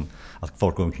med liksom, att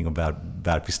folk går omkring och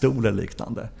bär pistoler eller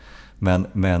liknande.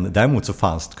 Men däremot så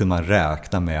kunde man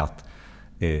räkna med att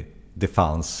det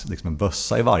fanns liksom en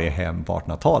bössa i varje hem på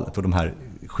 1800-talet. Och de här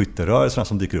skytterörelserna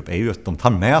som dyker upp är ju att de tar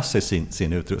med sig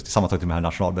sin utrustning. Sammantaget med den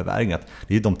här nationalbeväringen,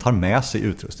 de tar med sig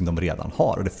utrustning de redan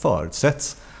har. Och det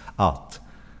förutsätts att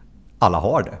alla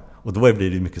har det. Och då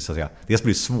blir det mycket, så att säga, dels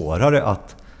blir det svårare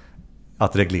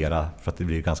att reglera, för att det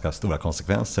blir ganska stora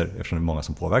konsekvenser eftersom det är många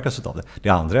som påverkas av det. Det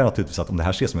andra är naturligtvis att om det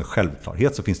här ses som en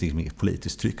självklarhet så finns det inget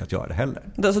politiskt tryck att göra det heller.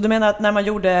 Så du menar att när man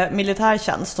gjorde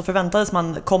militärtjänst så förväntades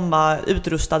man komma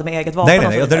utrustad med eget vapen?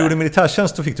 Nej. När du gjorde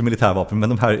militärtjänst så fick du militärvapen, men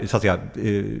de här, så att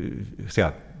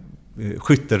säga,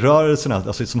 skytterörelserna,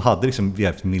 alltså, som hade liksom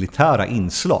militära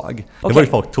inslag. Okay. Det var ju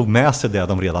folk tog med sig det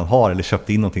de redan har eller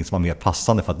köpte in någonting som var mer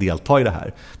passande för att delta i det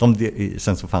här.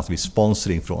 Sen så fanns det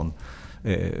sponsring från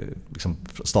liksom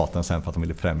staten sen för att de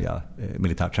ville främja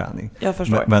militär träning. Jag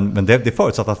förstår. Men det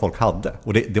förutsatte att folk hade.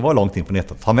 Och det var långt in på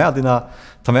nätet.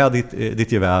 Ta med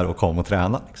ditt gevär och kom och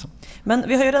träna. Liksom. Men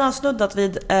vi har ju redan snuddat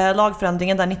vid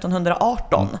lagförändringen där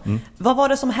 1918. Vad var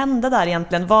det som hände där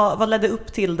egentligen? Vad ledde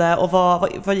upp till det och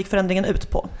vad gick förändringen ut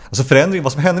på? Alltså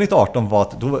vad som hände 1918 var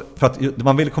att, för att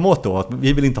man ville komma åt då att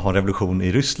vi vill inte ha en revolution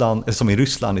i Ryssland, som i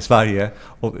Ryssland i Sverige.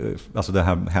 Och, alltså det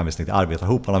här hänvisningen till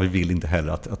arbetarhoparna, vi vill inte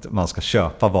heller att man ska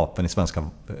köpa vapen i svenska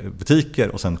butiker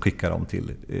och sen skicka dem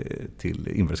till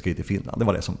inbördeskriget i Finland. Det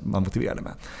var det som man motiverade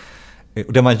med.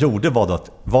 Och det man gjorde var då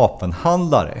att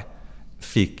vapenhandlare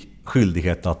fick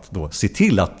skyldighet att då se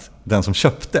till att den som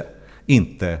köpte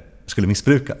inte skulle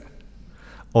missbruka det.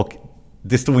 Och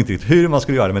det stod inte riktigt hur man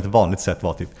skulle göra det, men ett vanligt sätt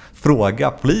var typ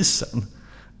fråga polisen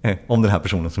om den här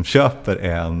personen som köper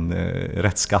är en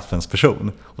rättskaffens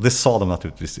person. Och det sa de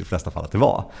naturligtvis i de flesta fall att det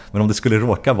var. Men om det skulle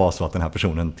råka vara så att den här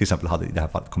personen till exempel hade i det här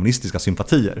fallet kommunistiska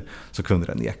sympatier, så kunde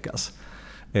den nekas.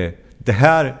 Det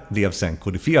här blev sen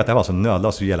kodifierat. Det här var alltså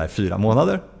nödlöst att gälla i 4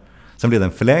 månader. Sen blev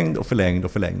den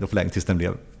förlängd tills den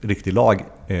blev riktig lag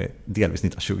delvis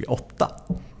 1928.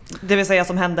 Det vill säga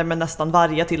som händer med nästan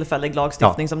varje tillfällig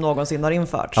lagstiftning som någonsin har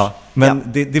införts. Ja, men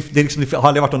det har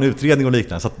aldrig varit någon utredning och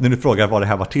liknande. Så att när du frågar vad det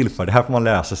här var till för, det här får man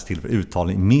läsa sig till för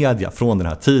uttalning i media från den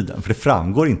här tiden. För det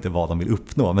framgår inte vad de vill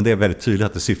uppnå, men det är väldigt tydligt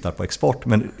att det syftar på export.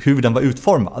 Men hur den var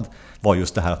utformad var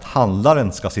just det här att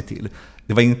handlaren ska se till.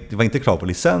 Det var inte krav på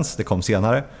licens, det kom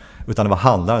senare, utan det var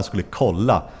handlaren som skulle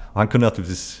kolla. Och han kunde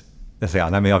naturligtvis säga,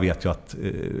 nej men jag vet ju att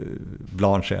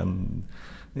Blanche är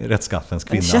rättskaffens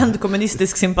kvinna. En känd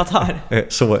kommunistisk sympatör.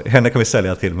 Så henne kan vi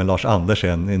sälja till, men Lars Anders är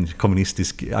en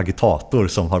kommunistisk agitator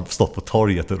som har stått på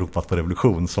torget och ropat på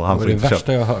revolution. Så han det var det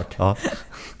värsta jag har hört. Ja.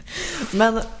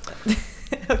 Men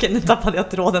okej, nu tappade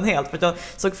jag tråden helt för jag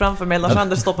såg framför mig Lars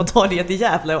Anders stå på torget i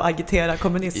Gävle och agitera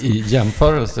kommunism. I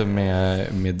jämförelse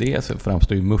med det så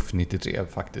framstår ju MUF 93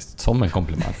 faktiskt som en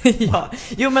komplimang. Ja,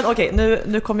 jo men okej,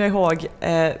 nu kommer jag ihåg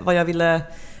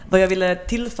vad jag ville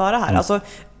tillföra här. Alltså,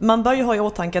 man bör ju ha i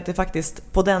åtanke att det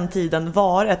faktiskt på den tiden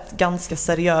var ett ganska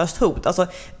seriöst hot. Alltså,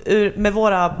 med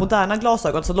våra moderna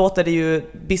glasögon så låter det ju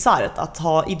bisarrt att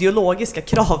ha ideologiska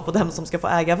krav på dem som ska få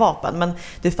äga vapen. Men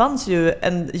det fanns ju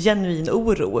en genuin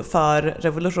oro för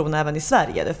revolution även i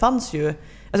Sverige. Det fanns ju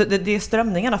alltså de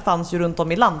strömningarna fanns ju runt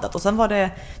om i landet. Och sen var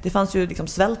det fanns ju liksom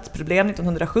svältproblem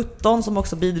 1917 som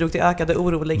också bidrog till ökade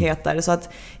oroligheter. Så att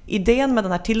idén med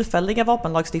den här tillfälliga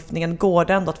vapenlagstiftningen går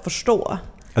det ändå att förstå.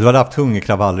 Du hade haft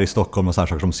hungerkravaller i Stockholm och sådana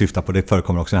saker som syftar på, det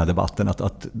förekommer också i den här debatten,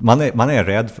 att man är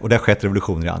rädd, och det har skett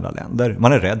revolutioner i andra länder,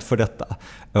 man är rädd för detta.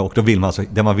 Och då vill man alltså,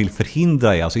 det man vill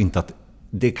förhindra är alltså inte att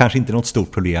det kanske inte är något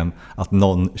stort problem att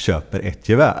någon köper ett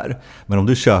gevär. Men om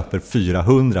du köper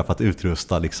 400 för att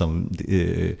utrusta liksom,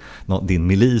 din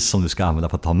milis som du ska använda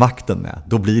för att ta makten med,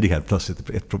 då blir det helt plötsligt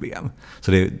ett problem.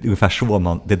 Så det är ungefär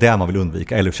så det är det man vill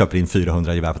undvika. Eller köper in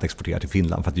 400 gevär för att exportera till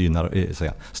Finland för att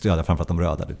stödja framförallt de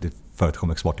röda. Det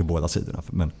förekommer export till båda sidorna,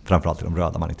 men framförallt till de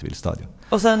röda man inte vill stödja.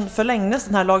 Och sen förlängdes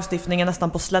den här lagstiftningen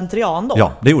nästan på slentrian då?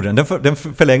 Ja, det gjorde den. Den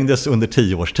förlängdes under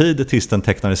 10 års tid tills den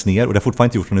tecknades ner, och det har fortfarande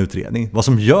inte gjort någon utredning. Vad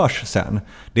som görs sen,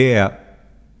 det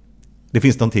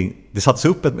finns någonting, det sattes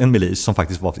upp en milis som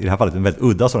faktiskt var i det här fallet en väldigt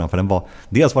udda sådan, för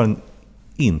dels var den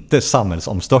inte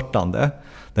samhällsomstörtande.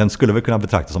 Den skulle väl kunna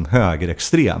betraktas som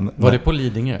högerextrem. Var det på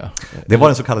Lidingö? Det var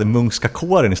den så kallade Munkska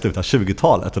kåren i slutet av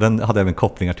 20-talet, och den hade även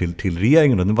kopplingar till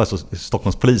regeringen, och den var så,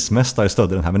 Stockholms polismästare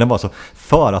stödde den här, men den var så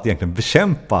för att egentligen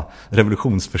bekämpa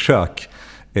revolutionsförsök.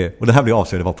 Och det här blev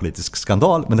avslöjat, det var politisk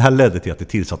skandal, men det här ledde till att det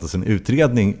tillsattes en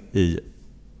utredning i,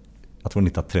 jag tror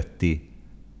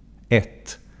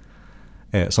 1931,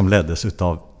 som leddes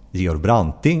utav Georg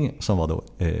Branting, som var då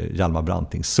Hjalmar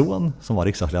Brantings son, som var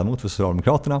riksdagsledamot för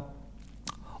Socialdemokraterna.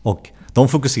 Och de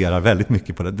fokuserar väldigt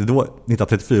mycket på det. Då,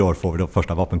 1934 år får vi då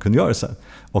första vapenkungörelsen.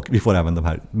 Och vi får även de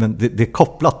här, men det är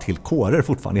kopplat till kårer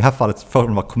fortfarande. I det här fallet, för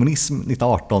det var kommunism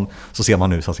 1918, så ser man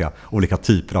nu så att säga olika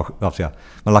typer av, man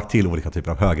har lagt till olika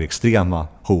typer av högerextrema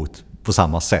hot på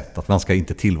samma sätt. Att man ska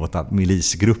inte tillåta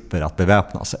milisgrupper att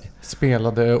beväpna sig.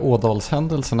 Spelade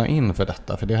Ådalshändelserna in för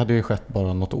detta? För det hade ju skett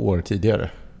bara något år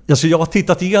tidigare. Alltså jag har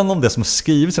tittat igenom det som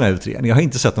skrivits i den här utredningen. Jag har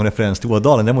inte sett någon referens till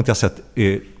Ådalen. Däremot har jag sett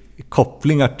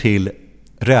kopplingar till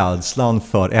rädslan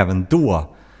för även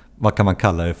då, vad kan man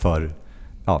kalla det för,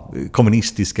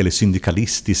 kommunistiska eller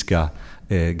syndikalistiska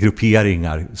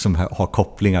grupperingar som har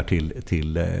kopplingar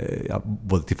till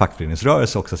både till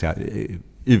fackföreningsrörelse och så att säga,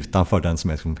 utanför den som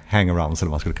är som hangarounds eller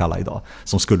vad man skulle kalla idag,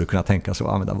 som skulle kunna tänka sig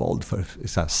att använda våld för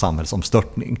så här,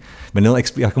 samhällsomstörtning. Men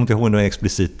jag kommer inte ihåg någon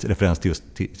explicit referens till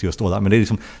just Ådalen, men det är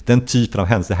liksom den typen av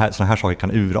händelser, sådana här saker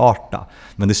kan urarta,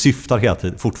 men det syftar hela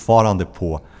tiden fortfarande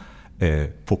på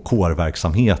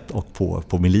kårverksamhet och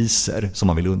på miliser som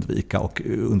man vill undvika, och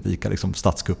undvika liksom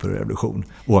statskupper och revolution,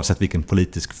 oavsett vilken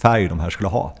politisk färg de här skulle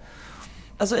ha.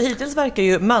 Alltså hittills verkar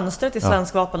ju mönstret i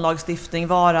svensk vapenlagstiftning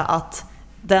vara att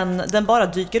den bara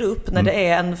dyker upp när det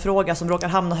är en fråga som råkar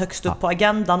hamna högst upp på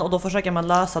agendan, och då försöker man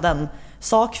lösa den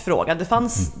sakfrågan. Det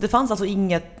fanns alltså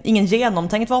ingen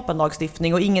genomtänkt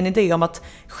vapenlagstiftning och ingen idé om att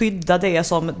skydda det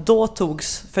som då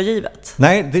togs för givet.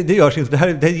 Nej, det görs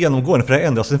inte. Det är genomgående, för det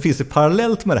ändras. Sen finns det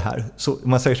parallellt med det här. Så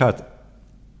man säger så här att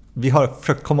vi har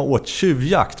försökt komma åt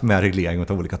tjuvjakt med reglering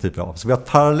av olika typer av. Så vi har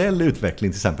parallell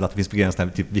utveckling, till exempel att det finns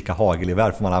begränsningar till vilka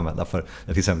hagelgevär får man använda för,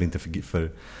 till exempel inte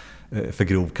för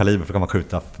grov kaliber, för kan man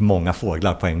skjuta många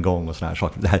fåglar på en gång och såna här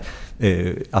saker. Det här,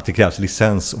 att det krävs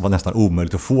licens var nästan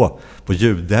omöjligt att få på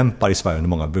ljuddämpare i Sverige under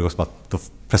många år. Då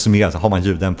presumeras att har man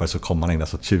ljuddämpare så kommer man ägna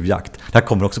sig åt tjuvjakt. Det här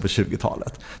kommer också på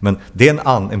 20-talet. Men det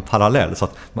är en parallell, så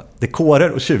att det är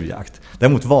kårer och tjuvjakt.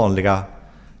 Däremot vanliga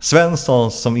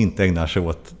Svensson som inte ägnar sig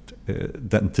åt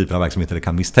den typen av verksamhet eller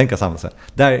kan misstänka samhället,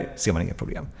 där ser man inga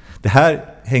problem. Det här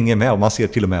hänger med, och man ser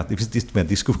till och med att det finns med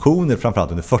diskussioner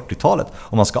framförallt under 40-talet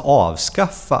om man ska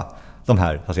avskaffa de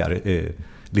här så att säga,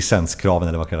 licenskraven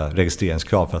eller vad kallar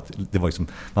registreringskrav, för att det var liksom,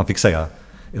 man fick säga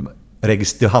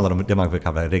det handlar om det man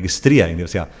kallar registrering, det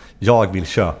vill säga jag vill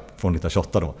köpa från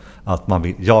 1928 då, att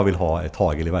jag vill ha ett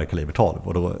hagelgevär kaliber 12,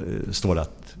 och då står det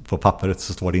att på pappret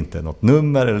så står det inte något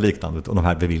nummer eller liknande, och de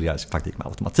här beviljas i praktik med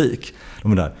automatik.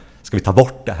 De där, ska vi ta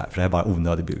bort det här, för det är bara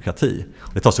onödig byråkrati.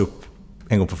 Och det tas upp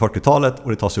en gång på 40-talet och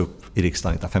det tas upp i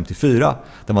riksdagen 1954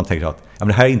 där man tänker att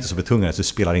det här är inte så betungande så det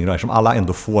spelar ingen roll. Som alla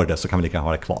ändå får det så kan vi lika gärna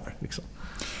ha det kvar. Liksom.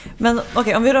 Men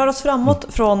okej, om vi rör oss framåt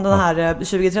från den här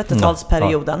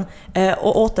 20-30-talsperioden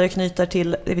och återknyter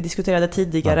till det vi diskuterade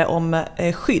tidigare om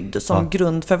skydd som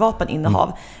grund för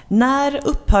vapeninnehav. När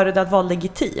upphörde det att vara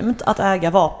legitimt att äga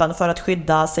vapen för att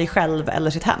skydda sig själv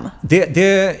eller sitt hem? Det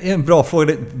är en bra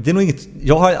fråga. Det är nog inget,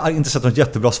 jag har inte sett något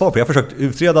jättebra svar på det. Jag har försökt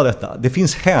utreda detta. Det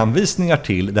finns hänvisningar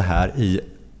till det här i,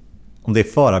 om det är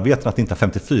förarbeten, till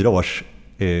 1954 års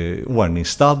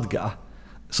ordningsstadga.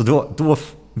 Så då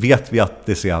vet vi att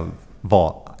det ska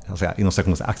vara inom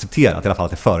sektionen accepterat, i alla fall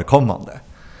att det är förekommande.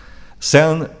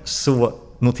 Sen så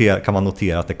kan man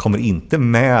notera att det kommer inte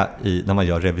med när man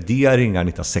gör revideringar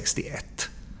 1961.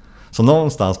 Så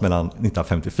någonstans mellan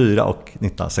 1954 och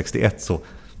 1961 så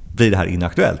blir det här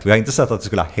inaktuellt. Vi har inte sett att det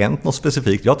skulle ha hänt något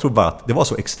specifikt. Jag tror bara att det var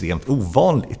så extremt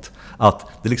ovanligt att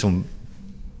det liksom...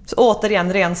 Så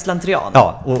återigen ren slentrian.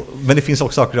 Ja, men det finns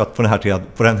också saker att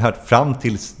på den här fram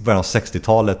till början av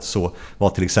 60-talet så var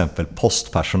till exempel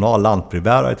postpersonal,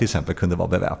 lantbrevbärare till exempel kunde vara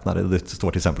beväpnade. Det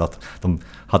står till exempel att de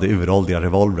hade uråldriga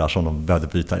revolvrar som de behövde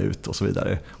byta ut och så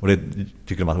vidare. Och det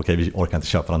tycker de att okej, vi orkar inte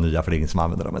köpa några nya för det är ingen som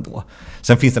använder dem ändå.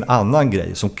 Sen finns det en annan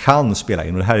grej som kan spela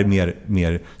in och det här är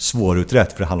mer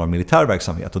svårutrett för det handlar om militär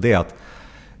verksamhet och det är att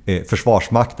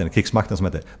försvarsmakten, krigsmakten som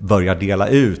heter, börjar dela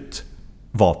ut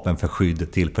vapen för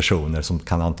skydd till personer som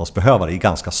kan antas behöva det i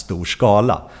ganska stor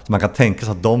skala. Så man kan tänka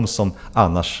sig att de som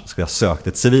annars skulle ha sökt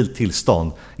ett civilt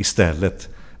tillstånd istället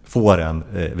får en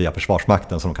via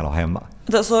försvarsmakten som de kan ha hemma.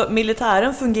 Så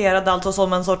militären fungerade alltså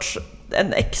som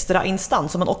en extra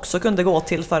instans som man också kunde gå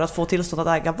till för att få tillstånd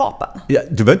att äga vapen? Ja,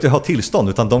 du behöver inte ha tillstånd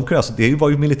utan det var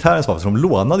ju militärens vapen som de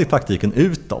lånade i praktiken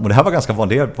ut dem. Och det här var ganska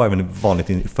vanligt, det var även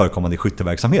vanligt förekommande i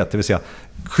skytteverksamhet. Det vill säga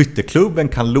skytteklubben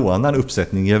kan låna en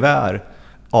uppsättning gevär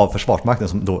av försvarsmakten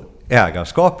som då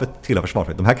ägarskapet till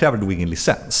försvarsmakten. De här kräver då ingen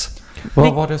licens.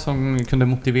 Vad var det som kunde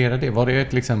motivera det? Var det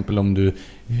till exempel om du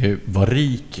var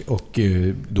rik och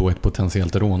då ett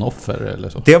potentiellt rånoffer eller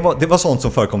så? Det var sånt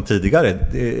som förekom tidigare.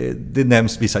 Det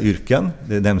nämns vissa yrken.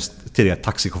 Det nämns tidigare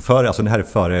taxichaufförer. Alltså det här är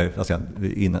före,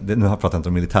 nu har jag pratat inte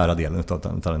om militära delen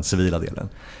utan den civila delen.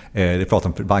 Det pratar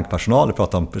om bankpersonal, det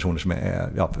pratar om personer som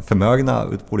är förmögna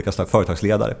på olika slag,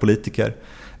 företagsledare, politiker.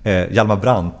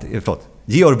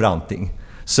 Georg Branting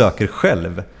söker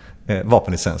själv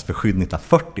vapenlicens för skydd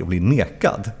 1940 och blir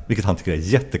nekad, vilket han tycker är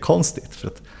jättekonstigt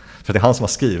för det är han som har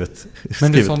skrivit.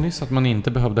 Men du sa nyss att man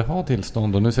inte behövde ha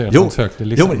tillstånd och nu säger att man sökte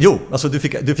licens. Jo, alltså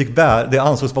du fick bära, det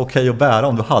ansågs vara okej att bära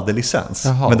om du hade licens.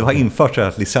 Jaha, men du har infört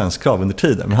ett licenskrav under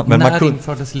tiden. Men när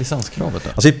infördes licenskravet då?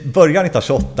 Alltså i början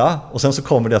 1928 och sen så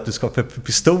kommer det att du ska för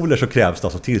pistoler så krävs det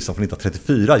alltså tillstånd från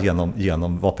 1934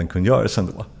 genom vapenkungörelsen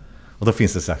då. Och då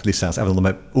finns det sagt licens, även om de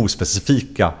är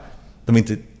ospecifika. De är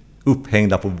inte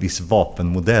upphängda på viss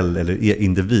vapenmodell eller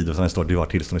individ, utan det står att du har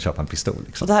tillstånd att köpa en pistol.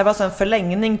 Liksom. Och det här var alltså en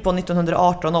förlängning på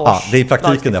 1918 års... Ja, det är i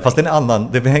praktiken det. Fast det är en annan,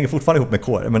 det hänger fortfarande ihop med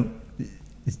kår. Men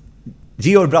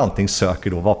Georg Branting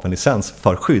söker då vapenlicens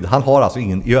för skydd. Han har alltså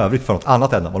ingen i övrigt för något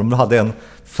annat ändamål. Om du hade en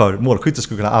för målskytte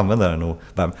skulle kunna använda den och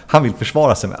han vill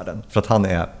försvara sig med den för att han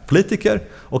är politiker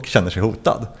och känner sig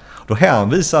hotad. Då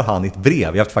hänvisar han i ett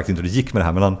brev, jag vet faktiskt inte hur det gick med det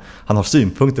här, men han har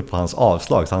synpunkter på hans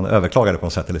avslag så han överklagade på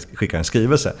något sätt eller skickar en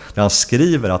skrivelse där han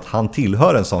skriver att han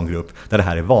tillhör en sån grupp där det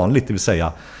här är vanligt, det vill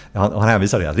säga han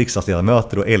hänvisar det att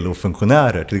riksdagsledamöter och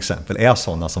LO-funktionärer till exempel är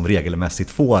sådana som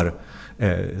regelmässigt får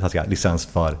licens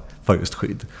för just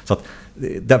skydd. Så att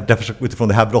därför utifrån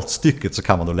det här brottstycket så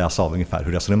kan man då läsa av ungefär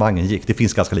hur resonemangen gick. Det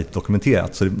finns ganska lite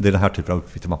dokumenterat så det är den här typen av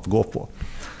uppgifter man får gå på.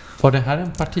 Var det här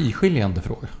en partiskiljande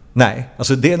fråga? Nej,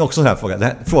 alltså det är också en sån här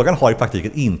fråga. Frågan har i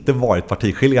praktiken inte varit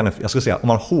partiskiljande. Jag skulle säga om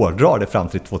man hårdrar det fram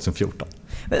till 2014.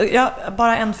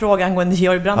 Bara en fråga angående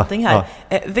Georg Branting här.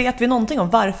 Vet vi någonting om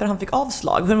varför han fick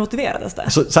avslag? Hur motiverades det?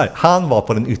 Så här, han var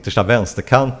på den yttersta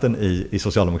vänsterkanten i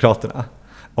Socialdemokraterna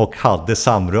och hade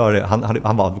samröre.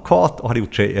 Han var advokat och hade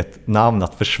gjort sig ett namn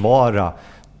att försvara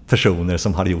personer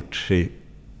som hade gjort sig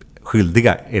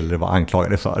skyldiga eller var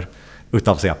anklagade för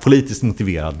utav politiskt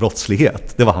motiverad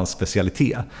brottslighet. Det var hans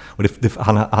specialitet. Och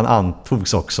han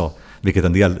antogs också, vilket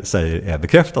en del säger är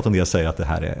bekräftat, och en del säger att det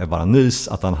här är bara nys,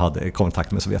 att han hade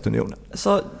kontakt med Sovjetunionen.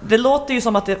 Så det låter ju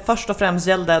som att det först och främst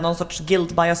gällde någon sorts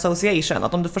guilt by association,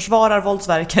 att om du försvarar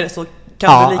våldsverkare så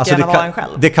kan du lika gärna vara en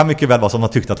själv. Det kan mycket väl vara som man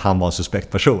tyckte att han var en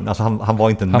suspekt person. Alltså han var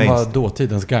inte en Han var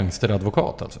dåtidens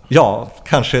gangsteradvokat alltså? Ja,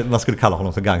 kanske man skulle kalla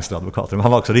honom för gangsteradvokat. Men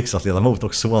han var också riksdagsledamot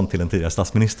och son till en tidigare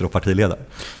statsminister och partiledare.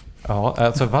 Ja,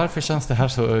 alltså varför känns det här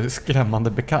så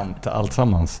skrämmande bekant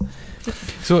alltsammans?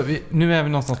 Så nu är vi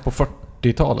någonstans på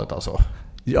 40-talet alltså?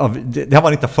 Ja, det här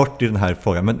var 1940 den här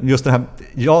frågan, men just den här,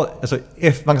 alltså,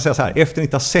 man kan säga så här, efter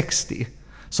 1960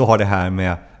 så har det här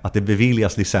med att det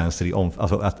beviljas licenser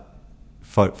alltså att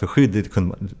för skydd,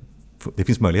 det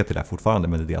finns möjlighet till det här fortfarande,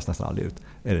 men det delas nästan aldrig ut.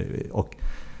 Och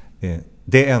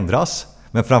det ändras,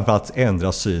 men framförallt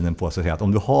ändras synen på så att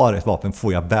om du har ett vapen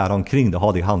får jag bära omkring det,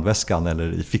 ha det i handväskan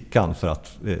eller i fickan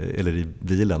eller i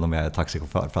bilen om jag är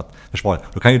taxichaufför för att försvara.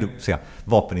 Då kan ju du säga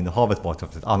vapeninnehavet var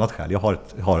ett annat skäl. Jag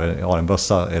har en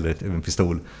bössa eller en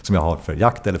pistol som jag har för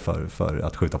jakt eller för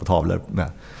att skjuta på tavlor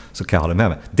med, så kan jag ha det med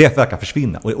mig. Det verkar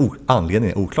försvinna och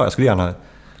anledningen är oklar. Jag skulle gärna...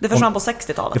 Det försvann på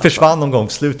 60-talet? Det försvann någon gång i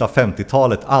slutet av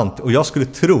 50-talet och jag skulle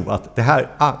tro att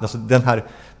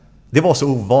det var så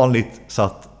ovanligt så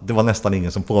att det var nästan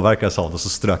ingen som påverkades av det, och så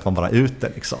strök man bara ut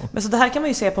det liksom. Men så det här kan man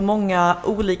ju se på många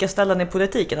olika ställen i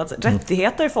politiken, att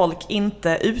rättigheter folk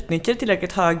inte utnyttjar i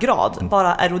tillräckligt hög grad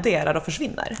bara eroderar och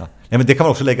försvinner. Ja. Ja, men det kan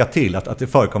man också lägga till att det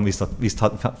förekom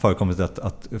förekommit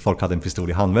att folk hade en pistol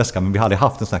i handväskan, men vi hade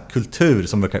haft en sån här kultur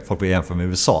som folk vill jämföra med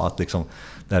USA, att liksom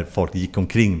där folk gick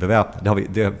omkring beväpnade.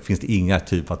 Det finns det inga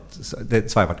typ att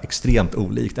Sverige har varit extremt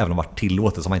olikt, även om det varit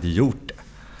tillåtet, som har inte gjort det.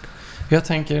 Jag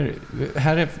tänker,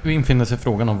 här infinner sig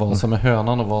frågan om vad som är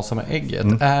hönan och vad som är ägget.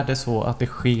 Är det så att det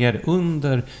sker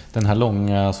under den här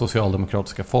långa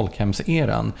socialdemokratiska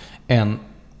folkhemseran en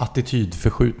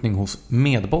attitydförskjutning hos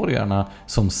medborgarna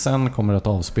som sen kommer att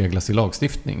avspeglas i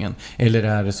lagstiftningen? Eller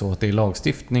är det så att det är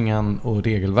lagstiftningen och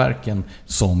regelverken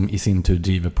som i sin tur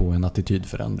driver på en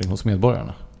attitydförändring hos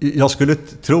medborgarna? Jag skulle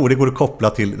tro, det går att koppla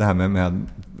till det här med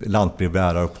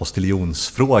lantbrevbärare och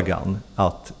postiljonsfrågan,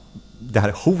 att det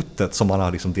här hotet som man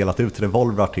har liksom delat ut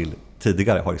revolvrar till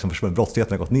tidigare har liksom försvunnit.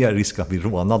 Brottsligheten har gått ner, risken att bli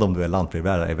rånad om du är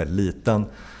lantbrevbärare är väldigt liten.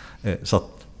 Så att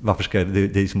varför ska det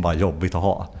är liksom bara jobbigt att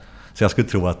ha. Så jag skulle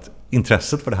tro att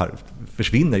intresset för det här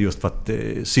försvinner just för att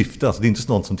syftet, alltså det är inte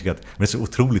någon som tycker att det är så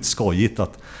otroligt skojigt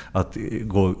att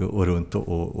gå runt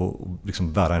och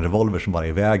liksom bära en revolver som bara är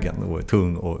i vägen och är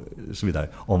tung och så vidare,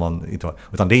 om man inte har,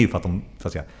 utan det är ju för att de så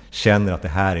att säga, känner att det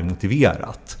här är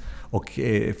motiverat. Och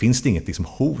finns det inget liksom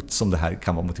hot som det här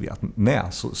kan vara motiverat med,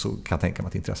 så kan jag tänka mig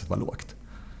att intresset var lågt.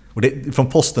 Och från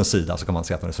postens sida så kan man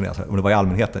säga att man resonerar så här. Om det var i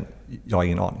allmänheten, jag har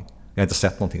ingen aning. Jag har inte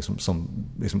sett någonting som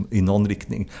liksom, i någon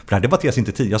riktning. För det här debatteras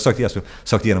inte tid. Jag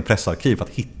sökte igenom pressarkiv för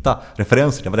att hitta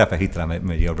referenser. Det var därför jag hittade det här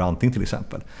med Georg Branting till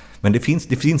exempel. Men det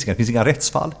finns inga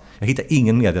rättsfall. Jag hittar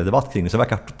ingen mediedebatt kring det, så det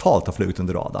verkar totalt ha flugit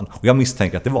under radarn. Och jag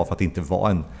misstänker att det var för att det inte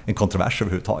var en kontrovers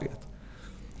överhuvudtaget.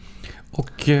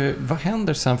 Och vad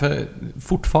händer sen? För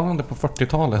fortfarande på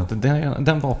 40-talet,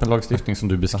 den vapenlagstiftning som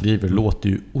du beskriver låter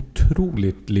ju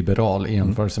otroligt liberal i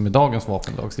jämförelse med dagens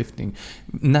vapenlagstiftning.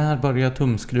 När börjar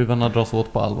tumskruvarna dras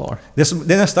åt på allvar? Det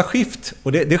är nästa skift,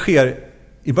 och det sker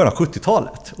i början av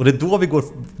 70-talet. Och det är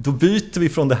då byter vi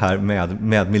från det här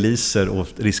med miliser och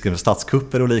risken för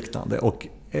statskupper och liknande. Och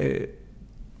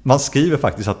man skriver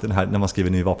faktiskt att när man skriver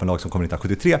en ny vapenlag som kommer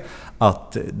 1973,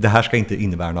 att det här ska inte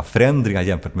innebära några förändringar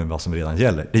jämfört med vad som redan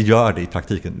gäller. Det gör det i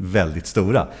praktiken väldigt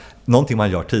stora. Någonting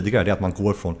man gör tidigare är att man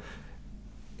går från...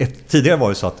 Tidigare var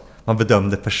det så att man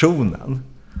bedömde personen,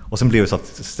 och sen blev det så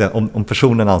att om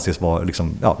personen anses vara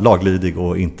liksom, laglydig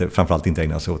och framförallt inte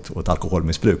ägna sig åt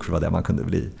alkoholmissbruk, för det var det man kunde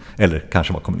bli, eller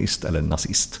kanske var kommunist eller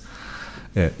nazist,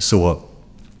 då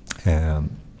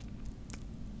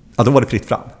var det fritt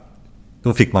fram.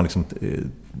 Då fick man liksom,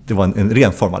 det var en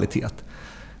ren formalitet.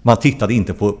 Man tittade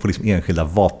inte på liksom enskilda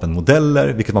vapenmodeller,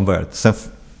 vilket man började.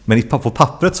 Men på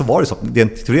pappret så var det så,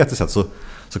 teoretiskt sett så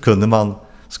skulle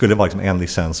det vara liksom en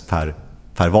licens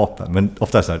per vapen. Men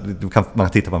ofta är det så här, man kan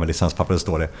titta på med licenspapper, så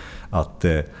står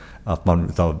det att man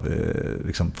utav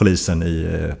liksom polisen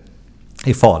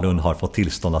i Falun har fått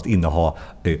tillstånd att inneha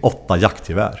 8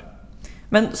 jaktgevär.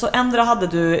 Men så ändra hade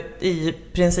du i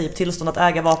princip tillstånd att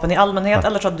äga vapen i allmänhet,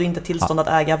 eller så hade du inte tillstånd att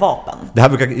äga vapen? Det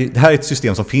här är ett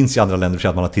system som finns i andra länder, för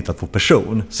att man har tittat på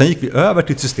person. Sen gick vi över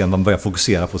till ett system där man började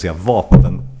fokusera på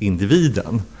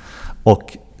vapenindividen.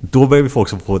 Och då började vi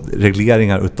också få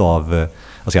regleringar utav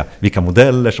vilka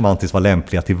modeller som anses vara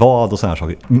lämpliga till vad och sådana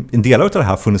saker. En del av det här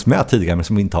har funnits med tidigare, men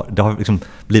som inte har, det har liksom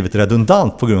blivit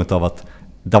redundant på grund av att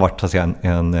det har varit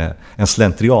en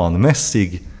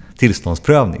slentrianmässig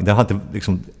tillståndsprövning. Det har inte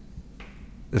liksom,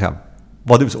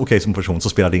 var du okej som person, så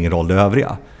spelar det ingen roll det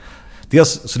övriga.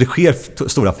 Så det sker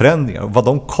stora förändringar, och vad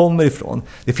de kommer ifrån.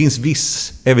 Det finns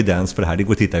viss evidens för det här. Det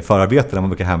går att titta i förarbeten där man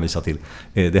brukar hänvisa till.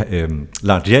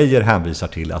 Lennart Geijer hänvisar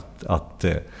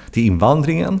till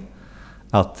invandringen,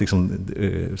 att liksom,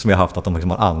 som vi har haft, att de liksom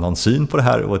har annan syn på det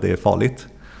här och det är farligt.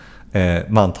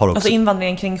 Man tar också, alltså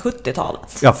invandringen kring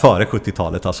 70-talet? Ja, före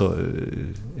 70-talet. Alltså,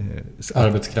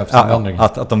 arbetskraftsinvandring.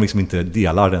 Att de liksom inte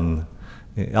delar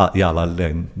i alla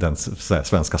den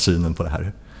svenska synen på det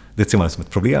här. Det ser man som ett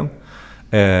problem.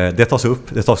 Det tas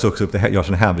också upp, det görs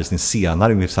en hänvisning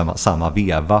senare i samma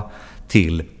veva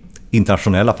till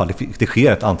internationella fall. Det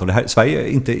sker ett antal, Sverige är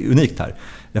inte unikt här,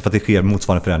 därför att det sker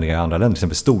motsvarande förändringar i andra länder, till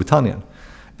exempel Storbritannien,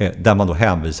 där man då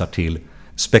hänvisar till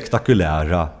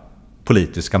spektakulära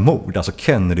politiska mord. Alltså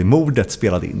Kennedy-mordet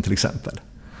spelade in till exempel.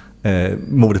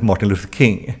 Mordet på Martin Luther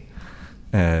King.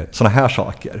 Sådana här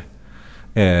saker.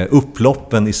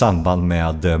 Upploppen i samband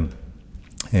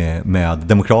med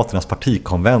Demokraternas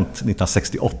partikonvent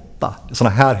 1968.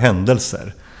 Sådana här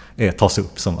händelser tas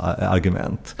upp som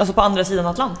argument. Alltså på andra sidan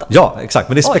Atlanten? Ja, exakt.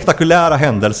 Men det är spektakulära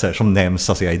händelser som nämns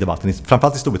alltså, i debatten,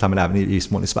 framförallt i Storbritannien men även i viss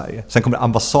mån i Sverige. Sen kommer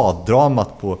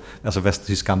ambassaddramat på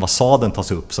västtyska ambassaden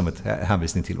tas upp som ett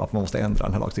hänvisning till varför man måste ändra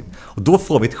den här lagstiftningen. Och då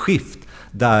får vi ett skift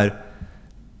där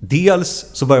dels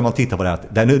så börjar man titta på det här,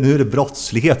 där nu är det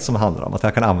brottslighet som handlar om, att det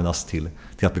här kan användas till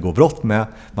att begå brott med.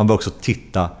 Man börjar också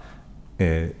titta,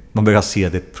 man börjar se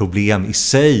det ett problem i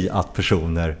sig att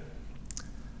personer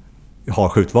har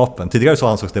skjutvapen. Tidigare så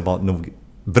ansågs det vara nog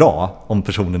bra om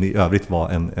personen i övrigt var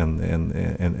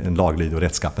en laglydig och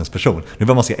rättskaffens person. Nu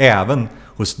börjar man se även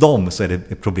hos dem så är det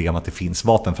ett problem att det finns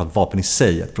vapen, för att vapen i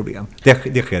sig är ett problem.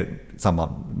 Det sker i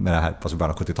samband med det här på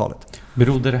början av 70-talet.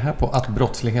 Berodde det här på att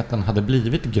brottsligheten hade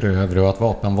blivit grövre och att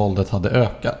vapenvåldet hade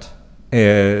ökat?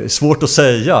 Svårt att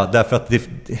säga, därför att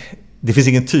det finns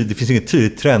inget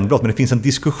tydligt trendbrott, men det finns en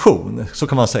diskussion, så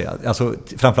kan man säga. Alltså,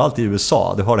 framförallt i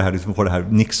USA, det har det här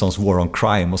Nixons war on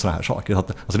crime och sådana här saker.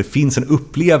 Alltså, det finns en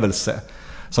upplevelse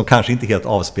som kanske inte helt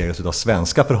avspeglas av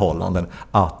svenska förhållanden,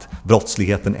 att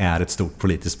brottsligheten är ett stort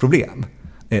politiskt problem.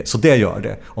 Så det gör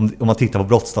det. Om man tittar på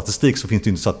brottsstatistik så finns det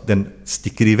inte så att den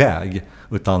sticker iväg,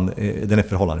 utan den är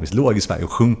förhållandevis låg i Sverige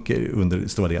och sjunker under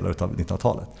stora delar av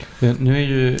 1900-talet. Nu är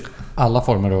ju alla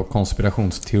former av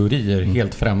konspirationsteorier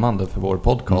helt främmande för vår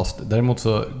podcast. Däremot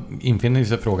så infinner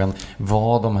sig frågan,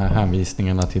 vad de här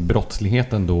hänvisningarna till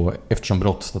brottsligheten då, eftersom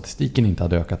brottsstatistiken inte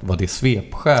hade ökat, var det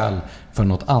svepskäl för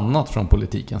något annat från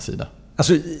politikens sida?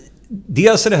 Alltså,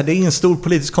 dels är det är ingen stor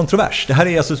politisk kontrovers. Det här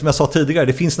är alltså, som jag sa tidigare,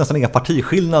 det finns nästan inga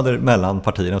partiskillnader mellan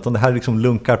partierna, utan det här liksom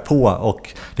lunkar på och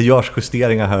det görs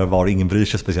justeringar här och var. Ingen bryr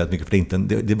sig speciellt mycket, för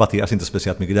det debatteras inte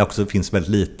speciellt mycket. Det också finns väldigt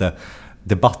lite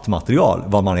debattmaterial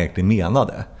vad man egentligen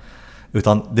menade.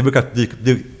 Utan det brukar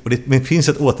det finns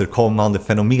ett återkommande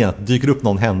fenomen att dyker upp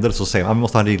någon händelse och säger att vi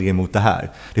måste ha en reglering mot det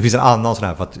här. Det finns en annan sån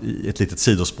här, för att ett litet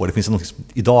sidospår. Det finns något som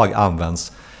idag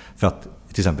används för att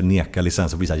till exempel neka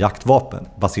licens och visa jaktvapen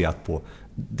baserat på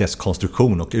dess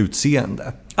konstruktion och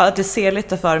utseende. Ja, att det ser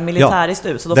lite för militäriskt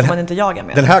ut, så då får man inte jaga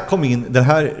med. Den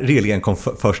här regleringen kom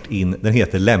först in, den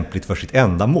heter lämpligt för sitt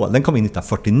ändamål. Den kom in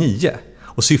 1949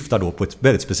 och syftar då på ett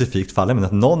väldigt specifikt fall, men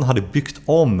att någon hade byggt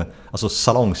om alltså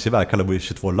salongsgevär, kaliber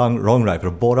 22 long rifle,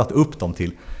 och borrat upp dem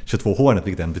till 22 hornet,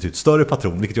 vilket är en betydligt större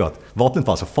patron, vilket gör att vapnet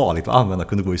var så farligt att använda,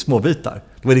 kunde gå i små bitar.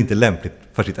 Då är det inte lämpligt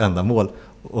för sitt ändamål.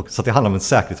 Och så att det handlar om en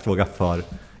säkerhetsfråga för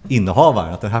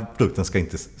innehavaren, att den här produkten ska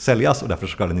inte säljas och därför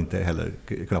ska den inte heller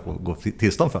kunna få gå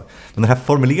tillstånd för. Men den här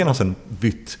formuleringen har sedan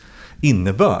bytt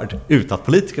innebörd utan att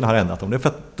politikerna har ändrat om det, för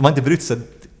att de har inte brytt sig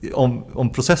om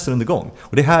processen under gång.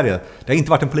 Och det har inte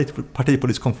varit en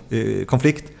partipolitisk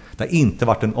konflikt, det har inte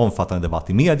varit en omfattande debatt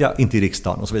i media, inte i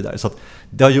riksdagen och så vidare. Så att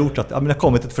det har gjort att det har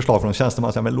kommit ett förslag från en tjänsteman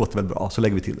och sagt, men det låter väl bra, så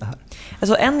lägger vi till det här.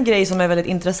 Alltså en grej som är väldigt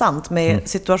intressant med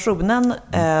situationen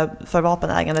för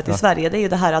vapenägandet i Sverige, det är ju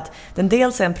det här att den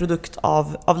dels är en produkt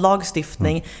av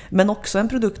lagstiftning, men också en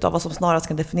produkt av vad som snarast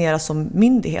kan definieras som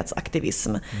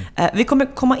myndighetsaktivism. Vi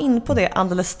kommer komma in på det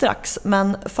alldeles strax,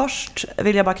 men först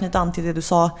vill jag bara knyta an till det du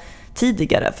sa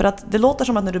tidigare, för att det låter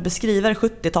som att när du beskriver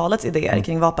 70-talets idéer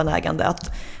kring vapenägande,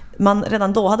 att man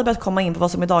redan då hade börjat komma in på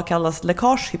vad som idag kallas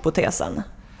läckagehypotesen.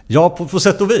 Ja, på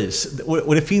sätt och vis.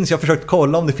 Och det finns, jag har försökt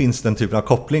kolla om det finns den typen av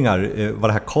kopplingar, vad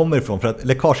det här kommer ifrån. För att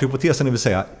läckagehypotesen, det vill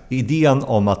säga idén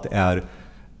om att det är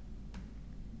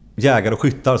jägare och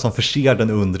skyttar som förser den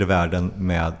undre världen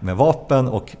med vapen,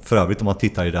 och för övrigt om man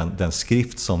tittar i den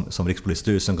skrift som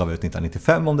Rikspolisstyrelsen gav ut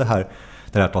 1995 om det här,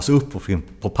 där det här tas upp och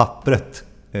på pappret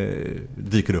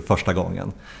dyker upp första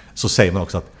gången, så säger man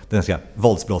också att den här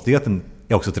våldsbrottsligheten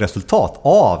är också ett resultat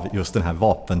av just den här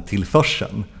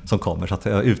vapentillförseln som kommer. Så att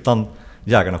utan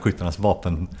jägarna och skyttarnas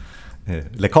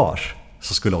vapenläckage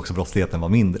så skulle också brottsligheten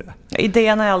vara mindre.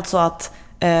 Idén är alltså att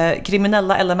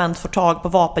kriminella element får tag på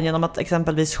vapen genom att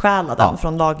exempelvis stjäla dem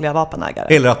från lagliga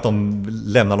vapenägare. Eller att de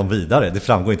lämnar dem vidare. Det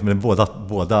framgår inte, men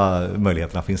båda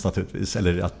möjligheterna finns naturligtvis.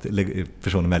 Eller att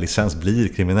personer med licens blir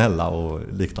kriminella och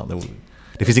liknande.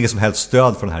 Det finns inget som helst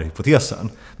stöd för den här hypotesen,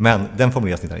 men den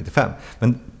formuleras 1995.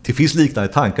 Men det finns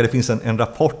liknande tankar. Det finns en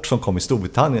rapport som kom i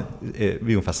Storbritannien vid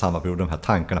ungefär samma period. De här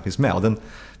tankarna finns med. Och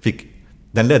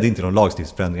den ledde inte till någon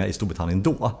lagstiftningsförändringar i Storbritannien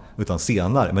då, utan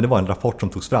senare. Men det var en rapport som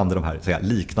togs fram där de här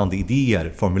liknande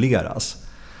idéer formuleras,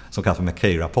 som kallas för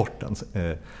Mackay-rapporten.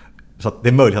 Så att det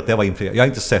är möjligt att det var influerande. Jag har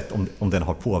inte sett om den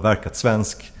har påverkat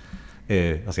svensk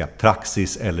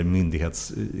praxis eller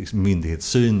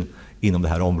myndighetssyn inom det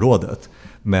här området.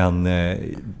 Men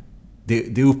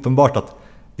det är uppenbart att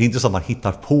det är inte så att man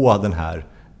hittar på den här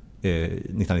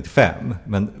 1995,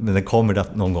 men den kommer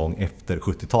någon gång efter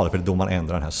 70-talet, för det är då man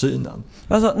ändrar den här synen.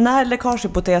 Alltså, när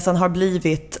läckagehypotesen har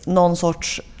blivit någon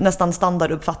sorts nästan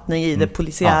standarduppfattning i det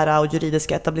polisiära och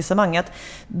juridiska etablissemanget,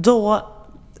 då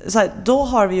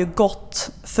har vi ju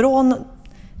gått från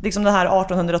liksom det här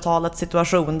 1800-talets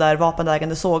situation där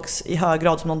vapenägande sågs i hög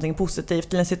grad som någonting positivt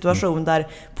till en situation där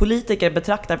politiker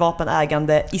betraktar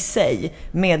vapenägande i sig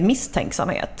med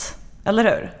misstänksamhet. Eller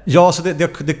hur? Ja, så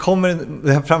det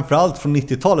kommer framförallt från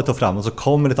 90-talet och framåt, så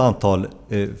kommer ett antal,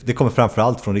 det kommer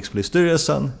framförallt från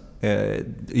Rikspolisstyrelsen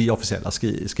i officiella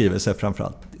skrivelser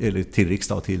framförallt, eller till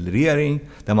riksdag och till regering,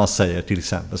 där man säger till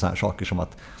exempel så här saker som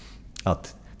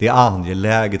att det är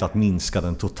angeläget att minska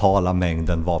den totala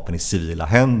mängden vapen i civila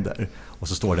händer. Och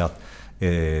så står det att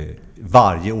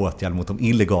varje åtgärd mot de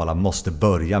illegala måste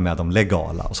börja med de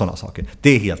legala och sådana saker. Det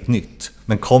är helt nytt,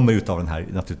 men kommer ut av den här,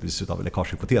 naturligtvis utav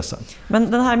läckagehypotesen.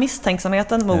 Men den här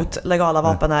misstänksamheten mot legala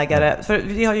vapenägare, för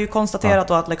vi har ju konstaterat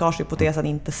då att läckagehypotesen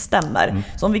inte stämmer.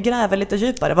 Så om vi gräver lite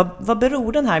djupare, vad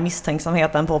beror den här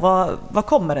misstänksamheten på? Vad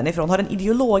kommer den ifrån? Har den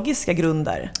ideologiska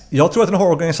grunder? Jag tror att den har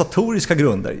organisatoriska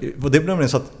grunder. Och det blir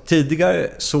så att tidigare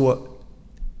så,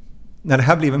 när det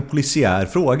här blev en polisiär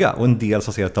fråga och en del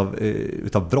så att säga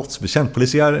utav brottsbekämpning,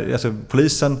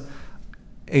 polisen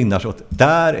ägnar sig åt,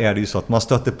 där är det ju så att man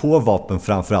stöter på vapen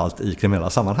framförallt i kriminella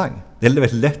sammanhang. Det är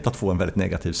väldigt lätt att få en väldigt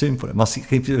negativ syn på det. Man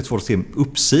är svårt att se en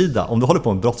uppsida. Om du håller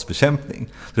på med brottsbekämpning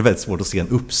så är det väldigt svårt att se en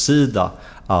uppsida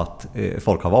att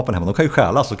folk har vapen hemma. De kan ju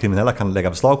stjälas och kriminella kan lägga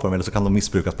beslag på dem, eller så kan de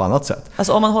missbrukas på annat sätt.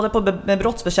 Alltså om man håller på med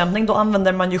brottsbekämpning, då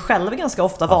använder man ju själv ganska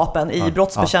ofta vapen i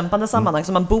brottsbekämpande sammanhang.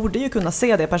 Så man borde ju kunna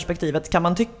se det perspektivet, kan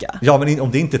man tycka. Ja, men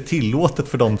om det inte är tillåtet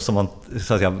för dem som man,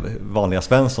 så att säga, vanliga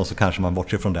Svensson, så kanske man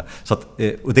bortser från det. Så att,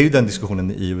 och det är ju den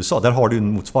diskussionen i USA. Där har du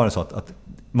en motsvarande så att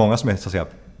många som är, så att säga,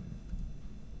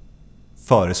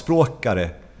 förespråkare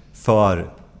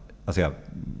för, att säga,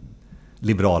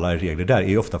 liberalare regler där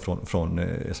är ofta från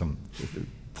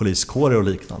poliskårer och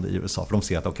liknande i USA. För de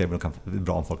ser att det är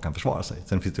bra om folk kan försvara sig.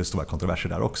 Sen finns det stora kontroverser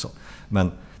där också.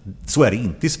 Men så är det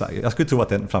inte i Sverige. Jag skulle tro att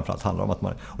det framförallt handlar om att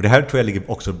man... Och det här tror jag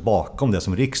ligger också bakom det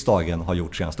som riksdagen har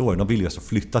gjort senaste åren. De vill ju alltså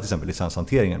flytta till exempel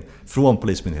licenshanteringen från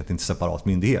polismyndigheten till separat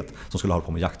myndighet som skulle hålla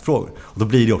på med jaktfrågor. Och då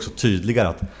blir det också tydligare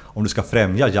att om du ska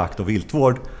främja jakt och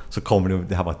viltvård så kommer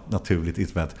det här vara ett naturligt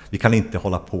instrument. Vi kan inte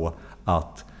hålla på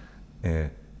att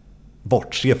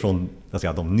bortse från, att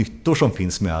säga, de nyttor som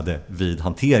finns med det vid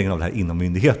hanteringen av det här inom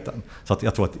myndigheten. Så att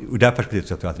jag tror att ur det här perspektivet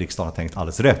så tror jag att riksdagen har tänkt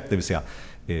alldeles rätt, det vill säga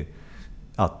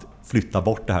att flytta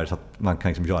bort det här så att man kan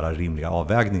liksom göra rimliga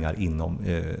avvägningar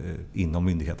inom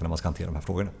myndigheten när man ska hantera de här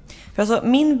frågorna. För alltså,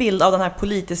 min bild av den här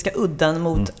politiska udden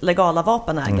mot legala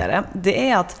vapenägare, det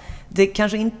är att det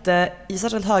kanske inte i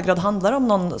särskilt hög grad handlar om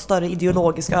någon större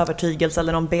ideologisk övertygelse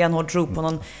eller någon benhård tro på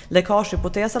någon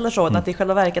läckagehypotes eller så, att det i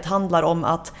själva verket handlar om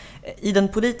att i den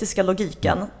politiska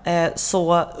logiken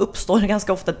så uppstår det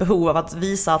ganska ofta ett behov av att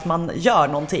visa att man gör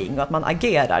någonting och att man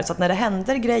agerar. Så att när det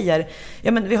händer grejer,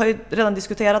 ja men vi har ju redan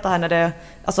diskuterat det här, när det,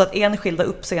 alltså att enskilda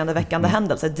uppseendeväckande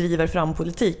händelser driver fram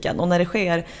politiken, och när det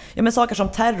sker saker som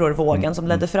terrorvågen som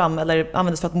ledde fram eller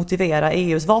användes för att motivera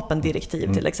EUs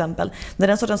vapendirektiv till exempel. När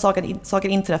den sortens saker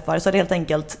inträffar så är det helt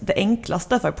enkelt det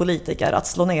enklaste för politiker att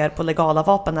slå ner på legala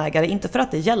vapenägare, inte för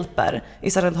att det hjälper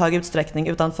i särskilt hög utsträckning,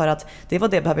 utan för att det är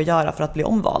vad det behöver göra för att bli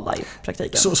omvalda i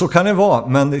praktiken. Så kan det vara,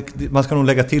 men man ska nog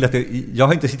lägga till att jag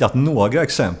har inte hittat några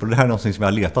exempel. Det här är något som jag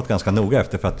har letat ganska noga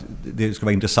efter, för att det ska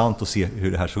vara intressant att se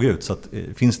hur det här såg ut. Så att,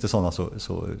 finns det sådana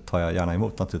så tar jag gärna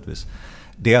emot naturligtvis.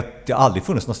 Det har aldrig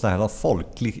funnits något sådant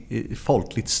här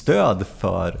folkligt stöd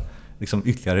för liksom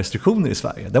ytterligare restriktioner i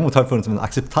Sverige. Däremot har det funnits en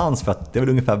acceptans för att det är väl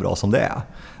ungefär bra som det är.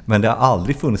 Men det har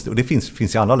aldrig funnits, och det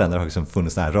finns i andra länder har liksom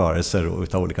funnits sådana här rörelser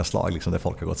av olika slag liksom, där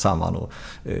folk har gått samman och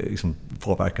liksom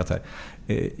påverkat här.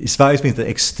 I Sverige finns det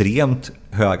extremt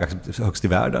högst i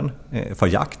världen för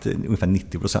jakt. Ungefär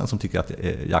 90% som tycker att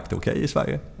jakt är okej i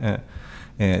Sverige.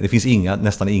 Det finns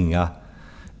nästan inga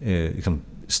liksom,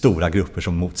 stora grupper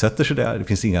som motsätter sig det. Det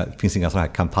finns inga sådana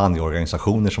här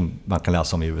kampanjorganisationer som man kan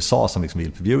läsa om i USA som liksom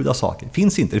vill förbjuda saker. Det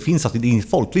finns inte. Det finns alltså inget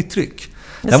folkligt tryck.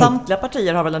 Men samtliga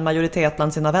partier har väl en majoritet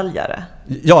bland sina väljare?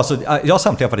 Ja, alltså,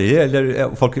 samtliga partier, eller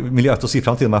folk,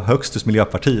 siffran till och med högst hos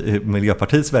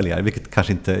Miljöpartiets väljare, vilket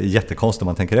kanske inte är jättekonstigt om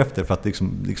man tänker efter, för att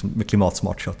liksom med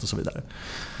klimatsmart kött och så vidare.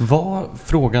 Var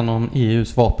frågan om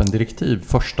EUs vapendirektiv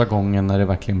första gången när det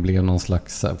verkligen blev någon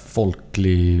slags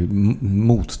folklig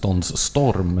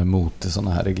motståndsstorm mot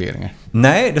sådana här regleringar?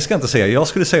 Nej, det ska jag inte säga. Jag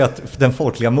skulle säga att den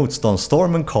folkliga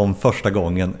motståndsstormen kom första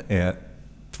gången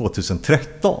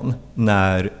 2013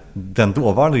 när den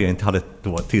dåvarande regeringen hade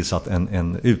då tillsatt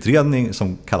en utredning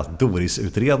som kallas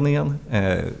Doris-utredningen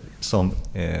som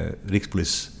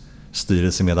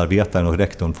Rikspolisstyrelsemedarbetaren och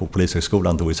rektorn på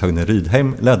Polishögskolan Doris Högner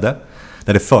Rydheim ledde,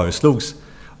 där det föreslogs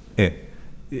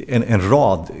en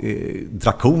rad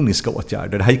drakoniska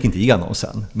åtgärder. Det här gick inte igenom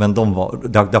sen, men det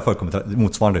har förekommit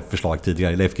motsvarande förslag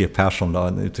tidigare. Leif G. Persson la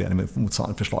en utredning med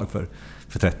motsvarande förslag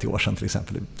för 30 år sedan till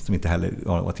exempel, som inte heller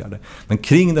var åtgärder. Men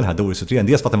kring den här Doris-utredningen,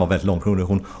 dels för att den var väldigt långtgående,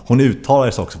 hon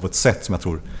uttalade sig också på ett sätt som jag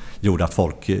tror gjorde att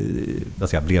folk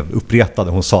blev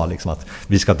uppretade. Hon sa liksom att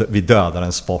vi dödar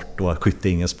en sport och skytte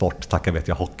ingen sport, tacka vet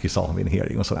jag hockey, sa hon vid en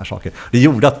hearing och sådana saker. Det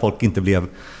gjorde att folk inte blev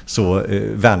så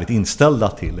vänligt inställda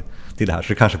till det här, så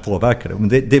det kanske påverkade. Men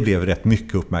det blev rätt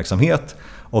mycket uppmärksamhet,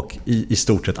 och i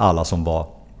stort sett alla som var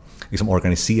liksom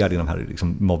organiserade i de här,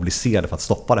 liksom mobiliserade för att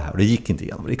stoppa det här. Och det gick inte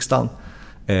igenom riksdagen.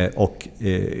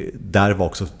 Där var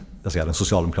också den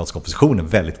socialdemokratiska oppositionen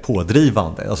väldigt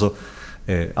pådrivande. Alltså,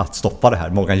 att stoppa det här.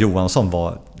 Morgan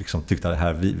Johansson tyckte att det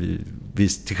här, vi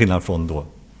till skillnad från då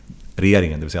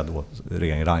regeringen, det vill säga då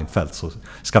regeringen Reinfeldt, så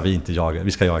ska vi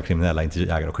ska jaga kriminella, inte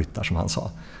jägare och skyttar, som han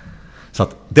sa. Så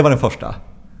att det var den första.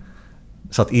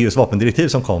 Så att EUs vapendirektiv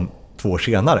som kom 2 år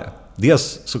senare,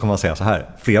 dels så kan man säga så här,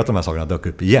 flera av de här sakerna dök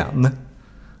upp igen.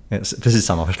 Precis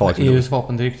samma förslag. EUs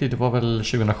vapendirektiv, det var väl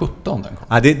 2017 den kom?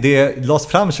 Nej, det lades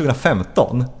fram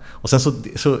 2015, och sen så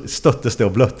stöttes det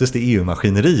och blöttes det i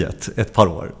EU-maskineriet ett par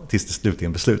år tills det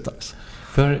slutligen beslutades.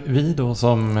 För vi då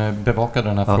som bevakade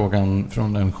den här frågan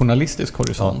från en journalistisk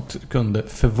horisont kunde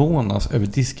förvånas över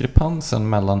diskrepansen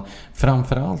mellan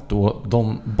framförallt då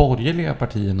de borgerliga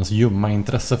partiernas ljumma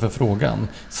intresse för frågan,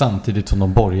 samtidigt som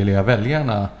de borgerliga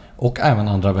väljarna och även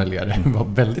andra väljare var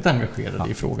väldigt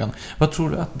engagerade i frågan. Vad tror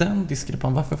du att den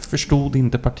diskrepansen, varför förstod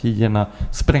inte partierna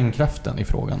sprängkraften i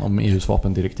frågan om EUs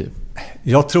vapendirektiv?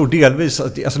 Jag tror delvis,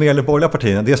 alltså när det gäller borgerliga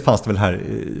partierna, dels fanns det väl här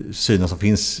synen som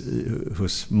finns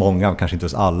hos många, kanske inte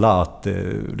hos alla, att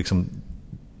liksom,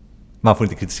 man får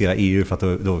inte kritisera EU för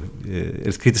att då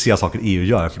kritisera saker EU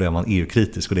gör, för då är man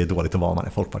EU-kritisk, och det är dåligt att vara man är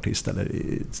folkpartist eller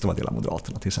i stora delar av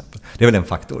Moderaterna till exempel. Det är väl en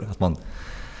faktor.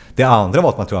 Det andra var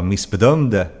att man tror jag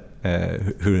missbedömde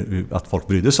att folk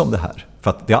brydde sig om det här. För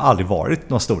att det har aldrig varit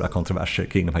några stora kontroverser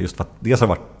kring det här, just för att dels har det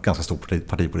varit ganska stor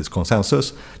partipolitisk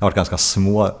konsensus, det har varit ganska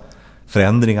små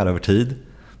förändringar över tid,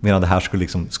 medan det här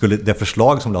skulle det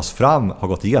förslag som lades fram ha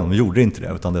gått igenom, gjorde det inte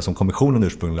det, utan det som kommissionen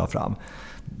ursprungligen la fram,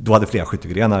 då hade flera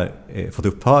skyttegrenar fått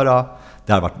upphöra.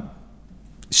 Det hade varit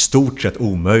i stort sett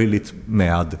omöjligt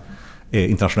med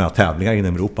internationella tävlingar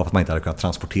inom Europa, för att man inte hade kunnat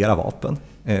transportera vapen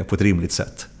på ett rimligt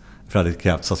sätt. För det hade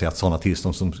krävts att sådana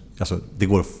tillstånd som, alltså, det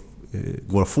går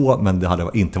att få, men det hade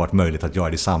inte varit möjligt att göra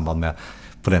det i samband med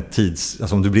på den tids,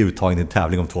 alltså om du blir uttagen i en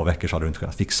tävling om 2 veckor så hade du inte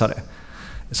kunnat fixa det.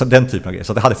 Så den typen av grejer.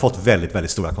 Så det hade fått väldigt,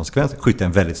 väldigt stora konsekvenser. Skytte är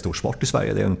en väldigt stor sport i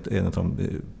Sverige. Det är en av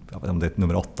om det är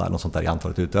nummer 8 eller något sånt där i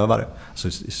antalet utövare. Så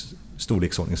i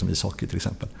storleksordning som ishockey till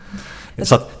exempel.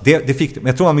 Så att det fick, men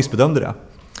jag tror man missbedömde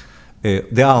det.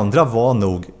 Det andra var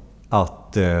nog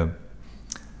att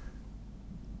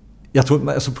jag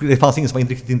tror, alltså, det fanns ingen som var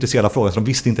riktigt intresserad av frågan, så de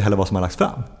visste inte heller vad som har lagts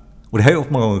fram. Och det här är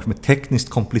många gånger med tekniskt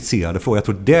komplicerade frågor. Jag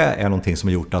tror det är någonting som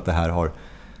har gjort att det här har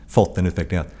fått en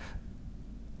utveckling. Att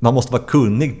man måste vara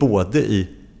kunnig både i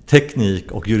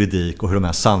teknik och juridik och hur de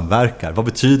här samverkar. Vad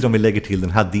betyder det om vi lägger till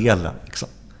den här delen? Liksom?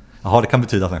 Jaha, det kan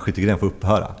betyda att den här skyttegrenen får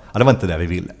upphöra. Ja, det var inte det vi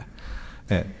ville.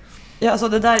 Ja, alltså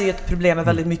det där är ju ett problem med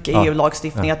väldigt mycket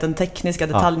EU-lagstiftning, att den tekniska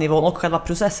detaljnivån och själva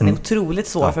processen är otroligt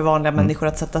svår för vanliga människor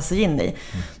att sätta sig in i.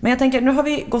 Men jag tänker, nu har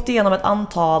vi gått igenom ett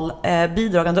antal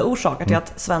bidragande orsaker till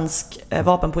att svensk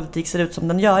vapenpolitik ser ut som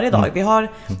den gör idag. Vi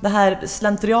har det här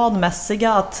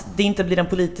slentrianmässiga, att det inte blir en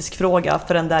politisk fråga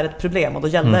förrän det är ett problem, och då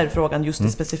gäller frågan just det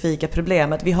specifika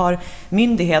problemet. Vi har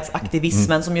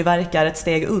myndighetsaktivismen som ju verkar ett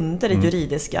steg under det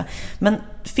juridiska. Men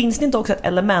finns det inte också ett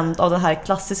element av den här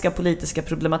klassiska politiska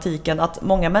problematiken, att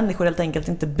många människor helt enkelt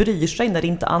inte bryr sig när det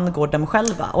inte angår dem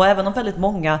själva? Och även om väldigt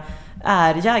många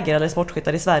är jägare eller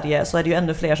sportskyttar i Sverige, så är det ju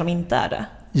ännu fler som inte är det.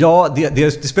 Ja,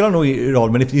 det spelar nog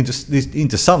roll, men det är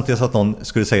inte samtidigt att någon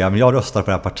skulle säga men jag röstar på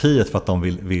det här partiet för att de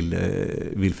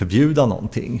vill förbjuda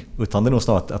någonting. Utan det är nog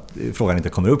snarare att frågan inte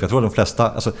kommer upp. Jag tror att de flesta,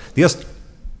 alltså, dels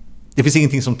det finns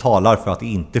ingenting som talar för att det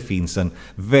inte finns en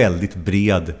väldigt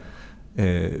bred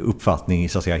uppfattning i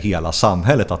så att säga hela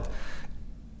samhället att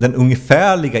den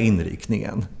ungefärliga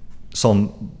inriktningen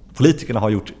som politikerna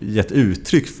har gett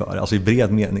uttryck för, alltså i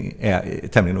bred mening, är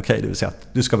tämligen okej. Det vill säga att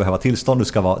du ska behöva tillstånd,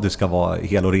 du ska vara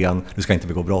hel och ren, du ska inte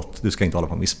begå brott, du ska inte hålla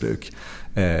på missbruk.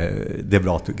 Det är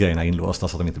bra att grejerna är inlåsta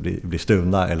så att de inte blir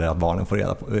stulna eller att barnen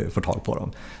får tag på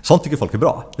dem. Sånt tycker folk är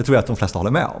bra. Det tror jag att de flesta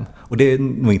håller med om. Och det är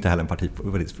nog inte heller en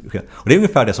partipolitisk skillnad. Och det är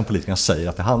ungefär det som politikerna säger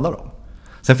att det handlar om.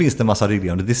 Sen finns det en massa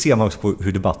regleringar, och det ser man också på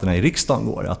hur debatterna i riksdagen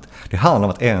går. Att det handlar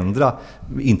om att ändra,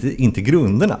 inte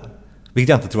grunderna. Vilket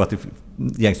jag inte tror att det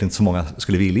egentligen inte så många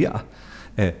skulle vilja.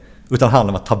 Utan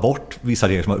handlar om att ta bort vissa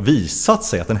regler som har visat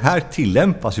sig att den här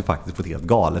tillämpas ju faktiskt på ett helt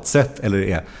galet sätt.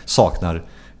 Eller saknar,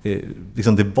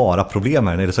 liksom det är bara problem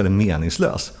här, eller så är det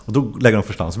meningslös. Och då lägger de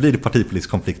förslag, så blir det partipolitisk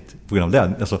konflikt på grund av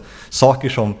det. Alltså, saker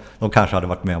som de kanske hade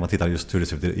varit med om man tittar just hur det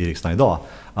ser ut i riksdagen idag.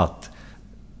 Att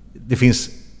det finns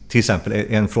till exempel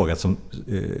en fråga som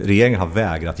regeringen har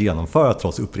vägrat genomföra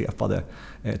trots upprepade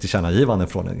tillkännagivanden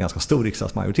från en ganska stor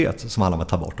riksdagsmajoritet som handlar om att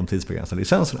ta bort de tidsbegränsade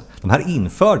licenserna. De här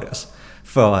infördes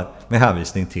med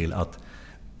hänvisning till att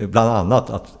bland annat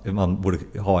att man borde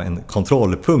ha en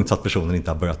kontrollpunkt så att personen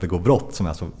inte har börjat begå brott som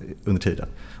är så under tiden.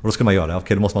 Och då ska man göra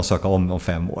det. Då måste man söka om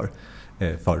 5 år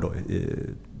för då,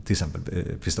 till exempel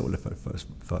pistoler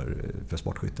för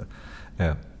sportskytte.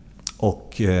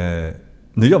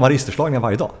 Nu gör man registerslagningar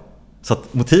varje dag. Så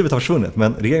att motivet har försvunnit,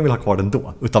 men regeringen vill ha kvar den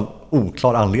då utan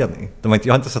oklar anledning. Jag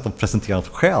har inte sett dem presentera något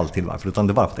skäl till varför, utan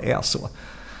det är bara för att det är så.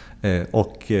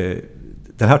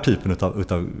 Den här typen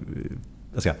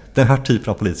den här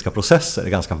typen av politiska processer är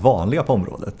ganska vanliga på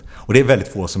området. Och det är väldigt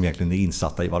få som egentligen är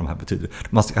insatta i vad de här betyder.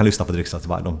 Man kan lyssna på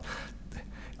riksdagsdebatt.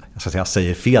 Jag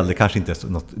säger fel, det kanske inte är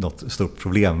något stort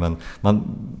problem, men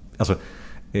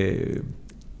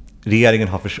regeringen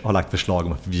har lagt förslag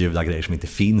om att förbjuda grejer som inte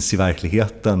finns i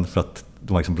verkligheten för att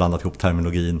de har liksom blandat ihop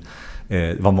terminologin.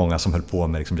 Det var många som höll på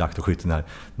med liksom jakt och skytte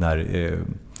när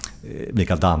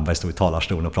Mikael Damberg stod i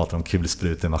talarstolen och pratade om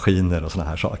kulsprutemaskiner och såna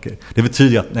här saker. Det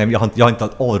betyder att jag har inte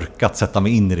orkat sätta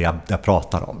mig in i det jag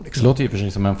pratar om. Liksom. Det låter ju för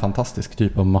sig som en fantastisk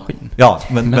typ av maskin. Ja,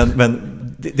 men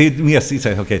det är mer så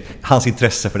att okay, hans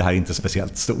intresse för det här är inte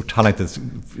speciellt stort. Han har inte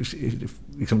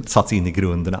liksom satt sig in i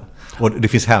grunderna. Och det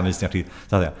finns hänvisningar till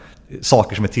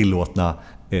saker som är tillåtna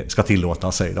ska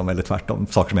tillåtas, säger de, eller tvärtom.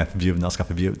 Saker som är förbjudna ska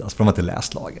förbjudas, för de har inte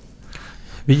läst lagen.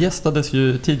 Vi gästades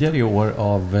ju tidigare i år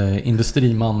av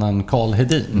industrimannen Carl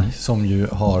Hedin som ju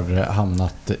har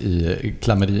hamnat i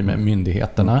klammeri med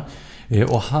myndigheterna.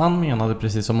 Och han menade,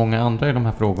 precis som många andra i de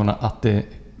här frågorna, att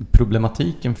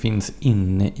problematiken finns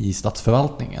inne i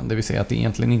statsförvaltningen. Det vill säga att det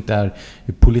egentligen inte är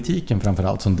politiken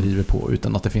framförallt som driver på,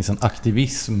 utan att det finns en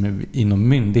aktivism inom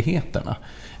myndigheterna.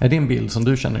 Är det en bild som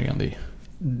du känner igen dig i?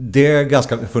 Det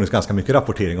är funnits ganska mycket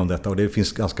rapportering om detta, och det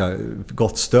finns ganska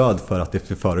gott stöd för att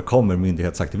det förekommer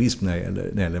myndighetsaktivism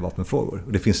när det gäller vapenfrågor.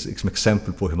 Och det finns liksom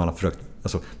exempel på hur man har försökt,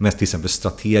 mest till exempel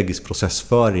strategisk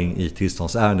processföring i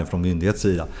tillståndsärenden från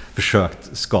myndighetssida, försökt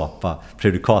skapa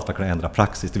prejudikat för att kunna ändra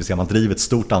praxis. Det vill säga man driver ett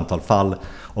stort antal fall,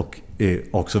 och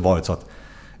också varit så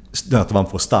att man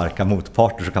får starka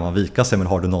motparter så kan man vika sig, men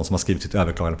har du någon som har skrivit sitt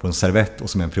överklagande på en servett och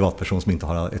som är en privatperson som inte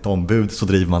har ett ombud, så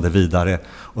driver man det vidare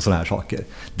och sådana här saker.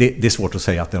 Det är svårt att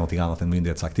säga att det är något annat än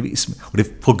myndighetsaktivism. Och det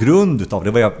är på grund av,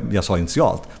 det var jag sa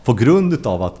initialt, på grund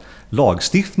av att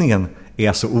lagstiftningen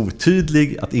är så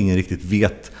otydlig att ingen riktigt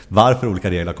vet varför olika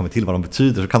regler har kommit till, vad de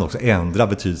betyder, så kan det också ändra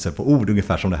betydelse på ord,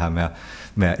 ungefär som det här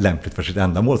med lämpligt för sitt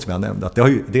ändamål som jag nämnde. Att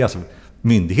det är alltså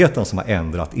myndigheten som har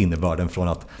ändrat innebörden från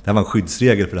att det här var en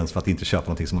skyddsregel för att inte köpa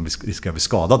någonting som man riskerar att bli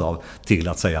skadad av, till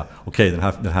att säga okej,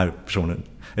 den här personen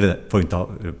får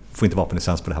inte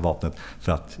vapenlicens på det här vapnet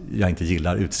för att jag inte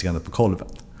gillar utseendet på kolven.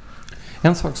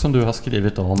 En sak som du har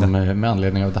skrivit om med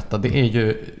anledning av detta, det är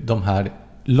ju de här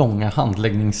långa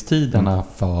handläggningstiderna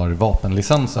för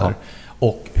vapenlicenser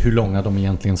och hur långa de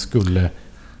egentligen skulle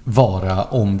vara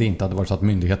om det inte hade varit så att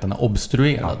myndigheterna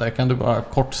obstruerade. Kan du bara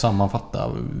kort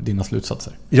sammanfatta dina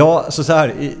slutsatser? Ja, så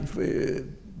här.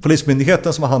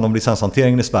 Polismyndigheten som har hand om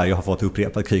licenshanteringen i Sverige har fått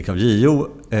upprepad kritik av JO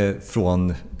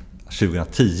från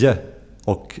 2010.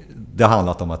 Och det har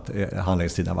handlat om att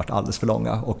handläggningstiden har varit alldeles för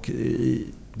långa. Och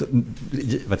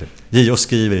JO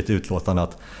skriver i ett utlåtande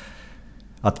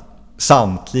att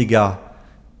samtliga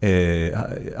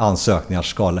ansökningar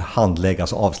ska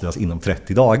handläggas och avslutas inom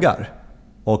 30 dagar.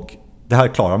 Och det här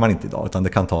klarar man inte idag, utan det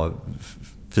kan ta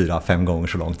 4-5 gånger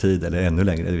så lång tid eller ännu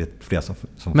längre. Det vet flera som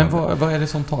Men vad är det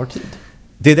som tar tid?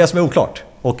 Det är det som är oklart.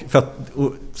 Och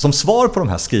som svar på de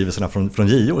här skrivelserna från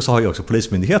JO så har ju också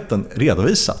Polismyndigheten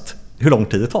redovisat hur lång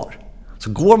tid det tar.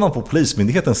 Så går man på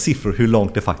Polismyndighetens siffror hur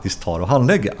långt det faktiskt tar att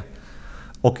handlägga,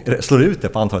 och slår ut det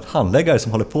på antalet handläggare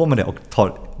som håller på med det och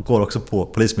går också på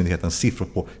Polismyndighetens siffror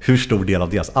på hur stor del av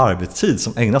deras arbetstid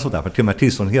som ägnas åt det här. För till och med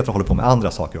tillståndigheter håller på med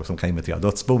andra saker också, som kan imitera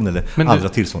dödsbon eller andra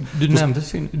tillstånd.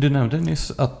 Du nämnde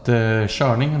nyss att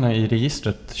körningarna i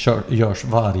registret görs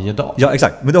varje dag. Ja,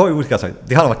 exakt. Men det har ju olika saker.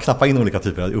 Det handlar om att knappa in olika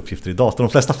typer av uppgifter i datorn.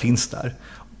 De flesta finns där.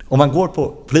 Om man går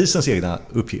på polisens egna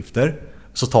uppgifter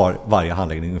så tar varje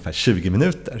handläggning ungefär 20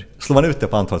 minuter. Slår man ut det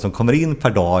på antalet som kommer in per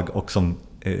dag och som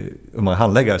hur många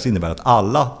handläggare, så innebär det att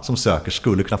alla som söker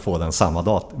skulle kunna få den samma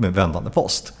dag med vändande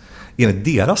post. Enligt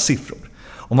deras siffror.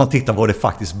 Om man tittar på vad det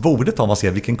faktiskt borde ta, man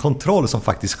ser vilken kontroll som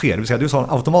faktiskt sker. Det vill säga, du har en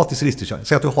automatisk registerkörning.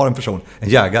 Säg att du har en person, en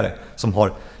jägare, som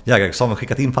har jägarexamen,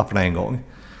 skickat in papperna en gång.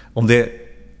 Om det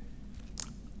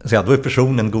så då är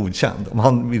personen godkänd. Om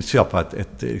han vill köpa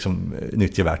ett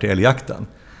nytt gevär till älgjakten.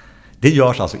 Det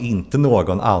görs alltså inte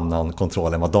någon annan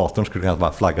kontroll än vad datorn skulle kunna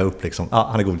bara flagga upp.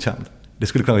 Han är godkänd. Det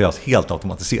skulle kunna göras helt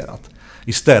automatiserat.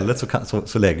 Istället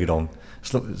så lägger de...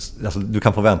 du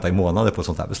kan få vänta i månader på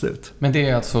sånt här beslut. Men det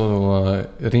är alltså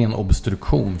ren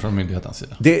obstruktion från myndighetens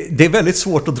sida? Det är väldigt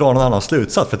svårt att dra någon annan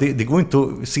slutsats. För det går inte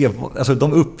att se... Alltså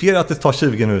de uppger att det tar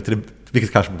 20 minuter,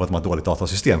 vilket kanske beror på att de har ett dåligt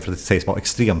datasystem. För det sägs vara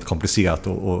extremt komplicerat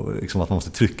och att man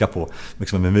måste trycka på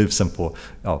med musen på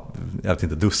jag vet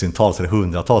inte, dussintals eller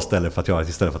hundratals ställen för att göra det,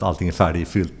 istället för att allting är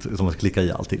färdigfyllt. Så man ska klicka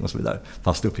i allting och så vidare.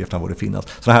 Fast uppgifterna borde finnas.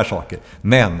 Sådana här saker.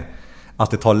 Men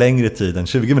att det tar längre tid än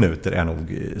 20 minuter är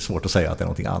nog svårt att säga att det är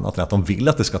någonting annat än att de vill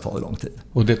att det ska ta lång tid.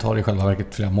 Och det tar i själva verket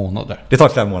flera månader? Det tar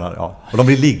flera månader, ja. Och de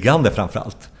blir liggande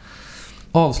framförallt.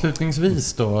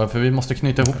 Avslutningsvis då, för vi måste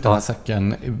knyta ihop den här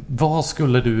säcken. Vad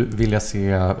skulle du vilja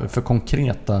se för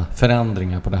konkreta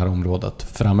förändringar på det här området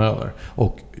framöver?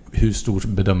 Och hur stor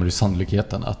bedömer du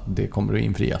sannolikheten att det kommer att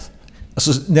infrias?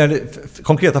 Alltså, när det,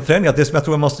 konkreta förändringar, det som jag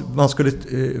tror man skulle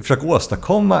försöka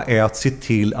åstadkomma är att se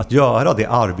till att göra det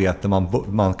arbete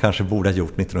man kanske borde ha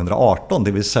gjort 1918.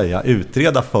 Det vill säga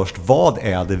utreda först vad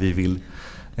är det vi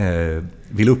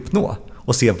vill uppnå.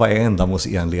 Och se vad är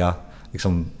ändamålsenliga,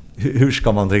 hur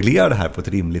ska man reglera det här på ett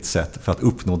rimligt sätt för att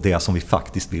uppnå det som vi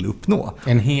faktiskt vill uppnå.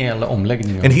 En hel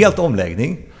omläggning? En helt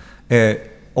omläggning.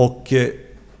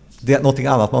 Det är någonting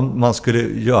annat man skulle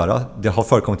göra. Det har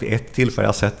förekommit vid ett tillfälle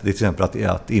jag sett. Det är till exempel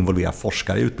att involvera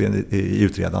forskare i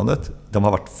utredandet. De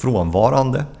har varit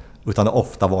frånvarande, utan det har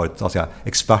ofta varit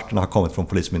experterna har kommit från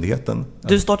Polismyndigheten.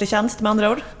 Du står till tjänst med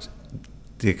andra ord?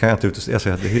 Det kan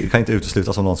inte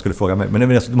uteslutas om någon skulle fråga mig. Men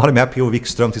de hade med P.O.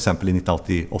 Wikström till exempel i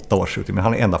 1988 års utredning. Men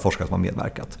han är enda forskare som har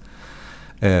medverkat.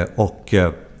 Och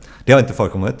det har inte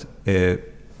förekommit.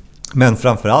 Men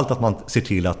framförallt att man ser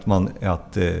till att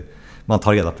man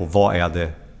tar reda på vad är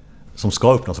det som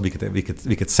ska uppnås och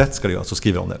vilket sätt ska det göras, så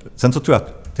skriver de det. Sen så tror jag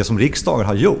att det som riksdagen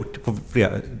har gjort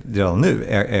redan nu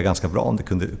är ganska bra om det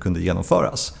kunde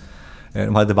genomföras.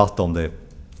 De hade debatt om det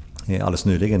alldeles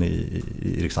nyligen i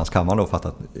riksdagens kammare och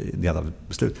fattat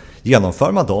beslut.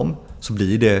 Genomför man dem så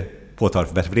blir det påtagligt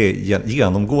förbättrat. För det är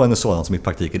genomgående sådant som i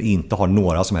praktiken inte har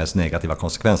några som helst negativa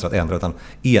konsekvenser att ändra, utan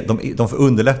de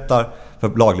underlättar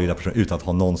för laglydiga personer utan att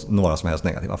ha några som helst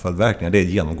negativa följdverkningar. Det är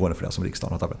genomgående för det som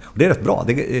riksdagen har tagit. Och det är rätt bra.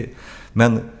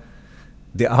 Men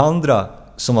det andra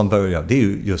som man bör göra, det är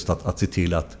ju just att se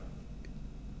till att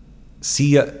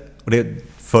se, och det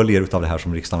följer utav det här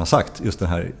som riksdagen har sagt, just den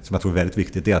här som jag tror är väldigt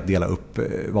viktigt, det är att dela upp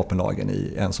vapenlagen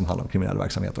i en som handlar om kriminell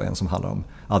verksamhet och en som handlar om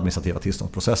administrativa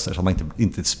tillståndsprocesser, så att man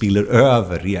inte spiller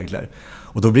över regler.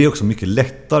 Och då blir det också mycket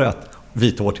lättare att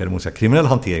vidta åtgärder mot kriminell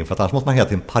hantering, för att annars måste man hela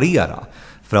tiden parera.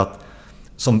 För att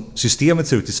som systemet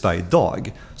ser ut i Sverige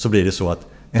idag så blir det så att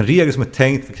en regel som är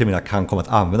tänkt för kriminella kan komma att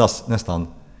användas nästan,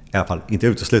 i alla fall inte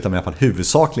utesluta, men i alla fall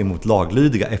huvudsakligen mot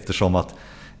laglydiga, eftersom att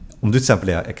om du till exempel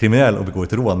är kriminell och begår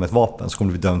ett rån med ett vapen så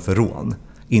kommer du bli dömd för rån.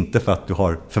 Inte för att du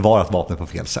har förvarat vapnet på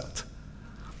fel sätt.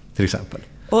 Till exempel.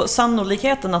 Och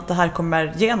sannolikheten att det här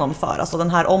kommer genomföras och den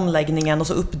här omläggningen och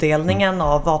så uppdelningen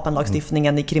av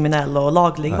vapenlagstiftningen i kriminell och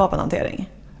laglig vapenhantering?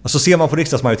 Alltså ser man på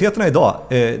riksdagsmajoriteterna idag,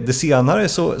 det senare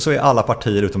så är alla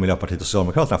partier utom Miljöpartiet och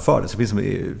Socialdemokraterna för det. Så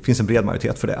det finns en bred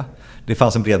majoritet för det. Det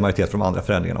fanns en bred majoritet för de andra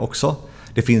förändringarna också.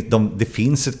 Det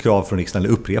finns ett krav från riksdagen,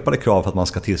 eller upprepade krav, för att man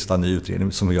ska tillsätta en ny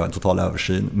utredning som gör en total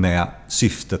översyn med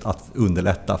syftet att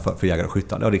underlätta för jägare och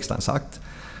skyttar. Det har riksdagen sagt.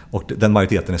 Och den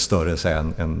majoriteten är större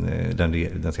än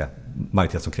den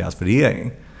majoritet som krävs för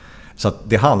regeringen. Så att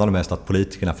det handlar mest om att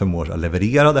politikerna förmår att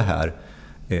leverera det här.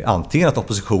 Antingen att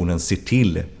oppositionen ser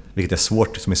till, vilket är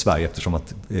svårt som i Sverige eftersom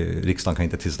att riksdagen kan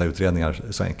inte tillsätta utredningar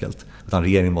så enkelt, utan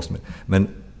regeringen måste. Men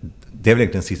det är väl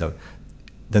egentligen sista.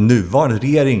 Den nuvarande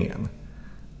regeringen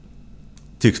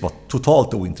tycks vara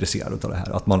totalt ointresserad av det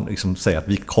här. Att man säger att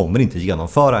vi kommer inte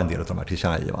genomföra en del av de här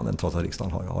tillkännagivanden trots att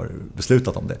riksdagen har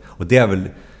beslutat om det. Och det är väl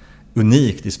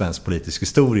unikt i svensk politisk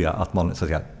historia att man så att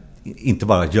säga inte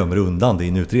bara gömmer undan det i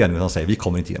en utredning utan säger vi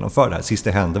kommer inte genomföra det här. Sist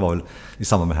det hände var väl i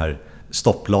samband med den här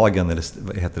stopplagen, eller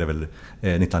vad heter det väl,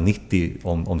 1990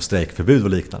 om strejkförbud och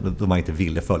liknande, då man inte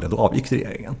ville följa, då avgick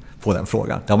regeringen på den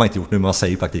frågan. Det har man inte gjort nu, men man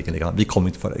säger i praktiken likadant, vi kommer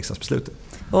inte följa riksdagsbeslutet.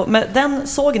 Och med den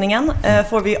sågningen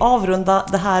får vi avrunda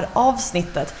det här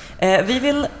avsnittet. Vi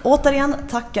vill återigen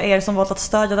tacka er som valt att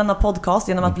stödja denna podcast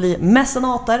genom att bli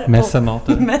mecenater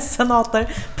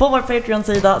på vår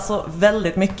Patreon-sida så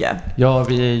väldigt mycket. Ja,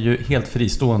 vi är ju helt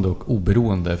fristående och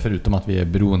oberoende, förutom att vi är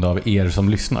beroende av er som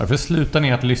lyssnar. För slutar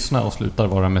ni att lyssna och slutar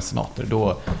vara mecenater,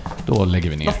 då lägger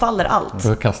vi ner. Då faller allt.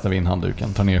 Då kastar vi in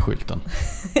handduken, tar ner skylten.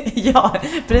 Ja,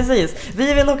 precis.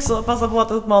 Vi vill också passa på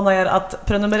att uppmana er att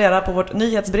prenumerera på vårt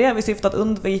nyhetsbrev i syfte att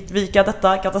undvika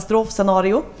detta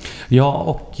katastrofscenario. Ja,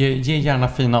 och ge gärna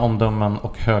fina omdömen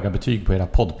och höga betyg på era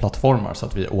poddplattformar så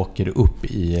att vi åker upp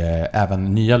i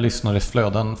även nya lyssnares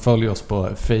flöden. Följ oss på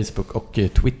Facebook och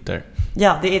Twitter.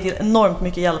 Ja, det är till enormt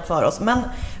mycket hjälp för oss. Men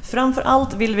framför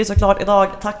allt vill vi såklart idag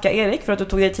tacka Erik för att du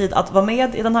tog dig tid att vara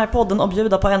med i den här podden och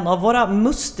bjuda på en av våra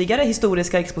mustigare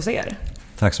historiska exposéer.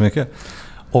 Tack så mycket.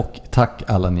 Och tack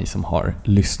alla ni som har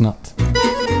lyssnat.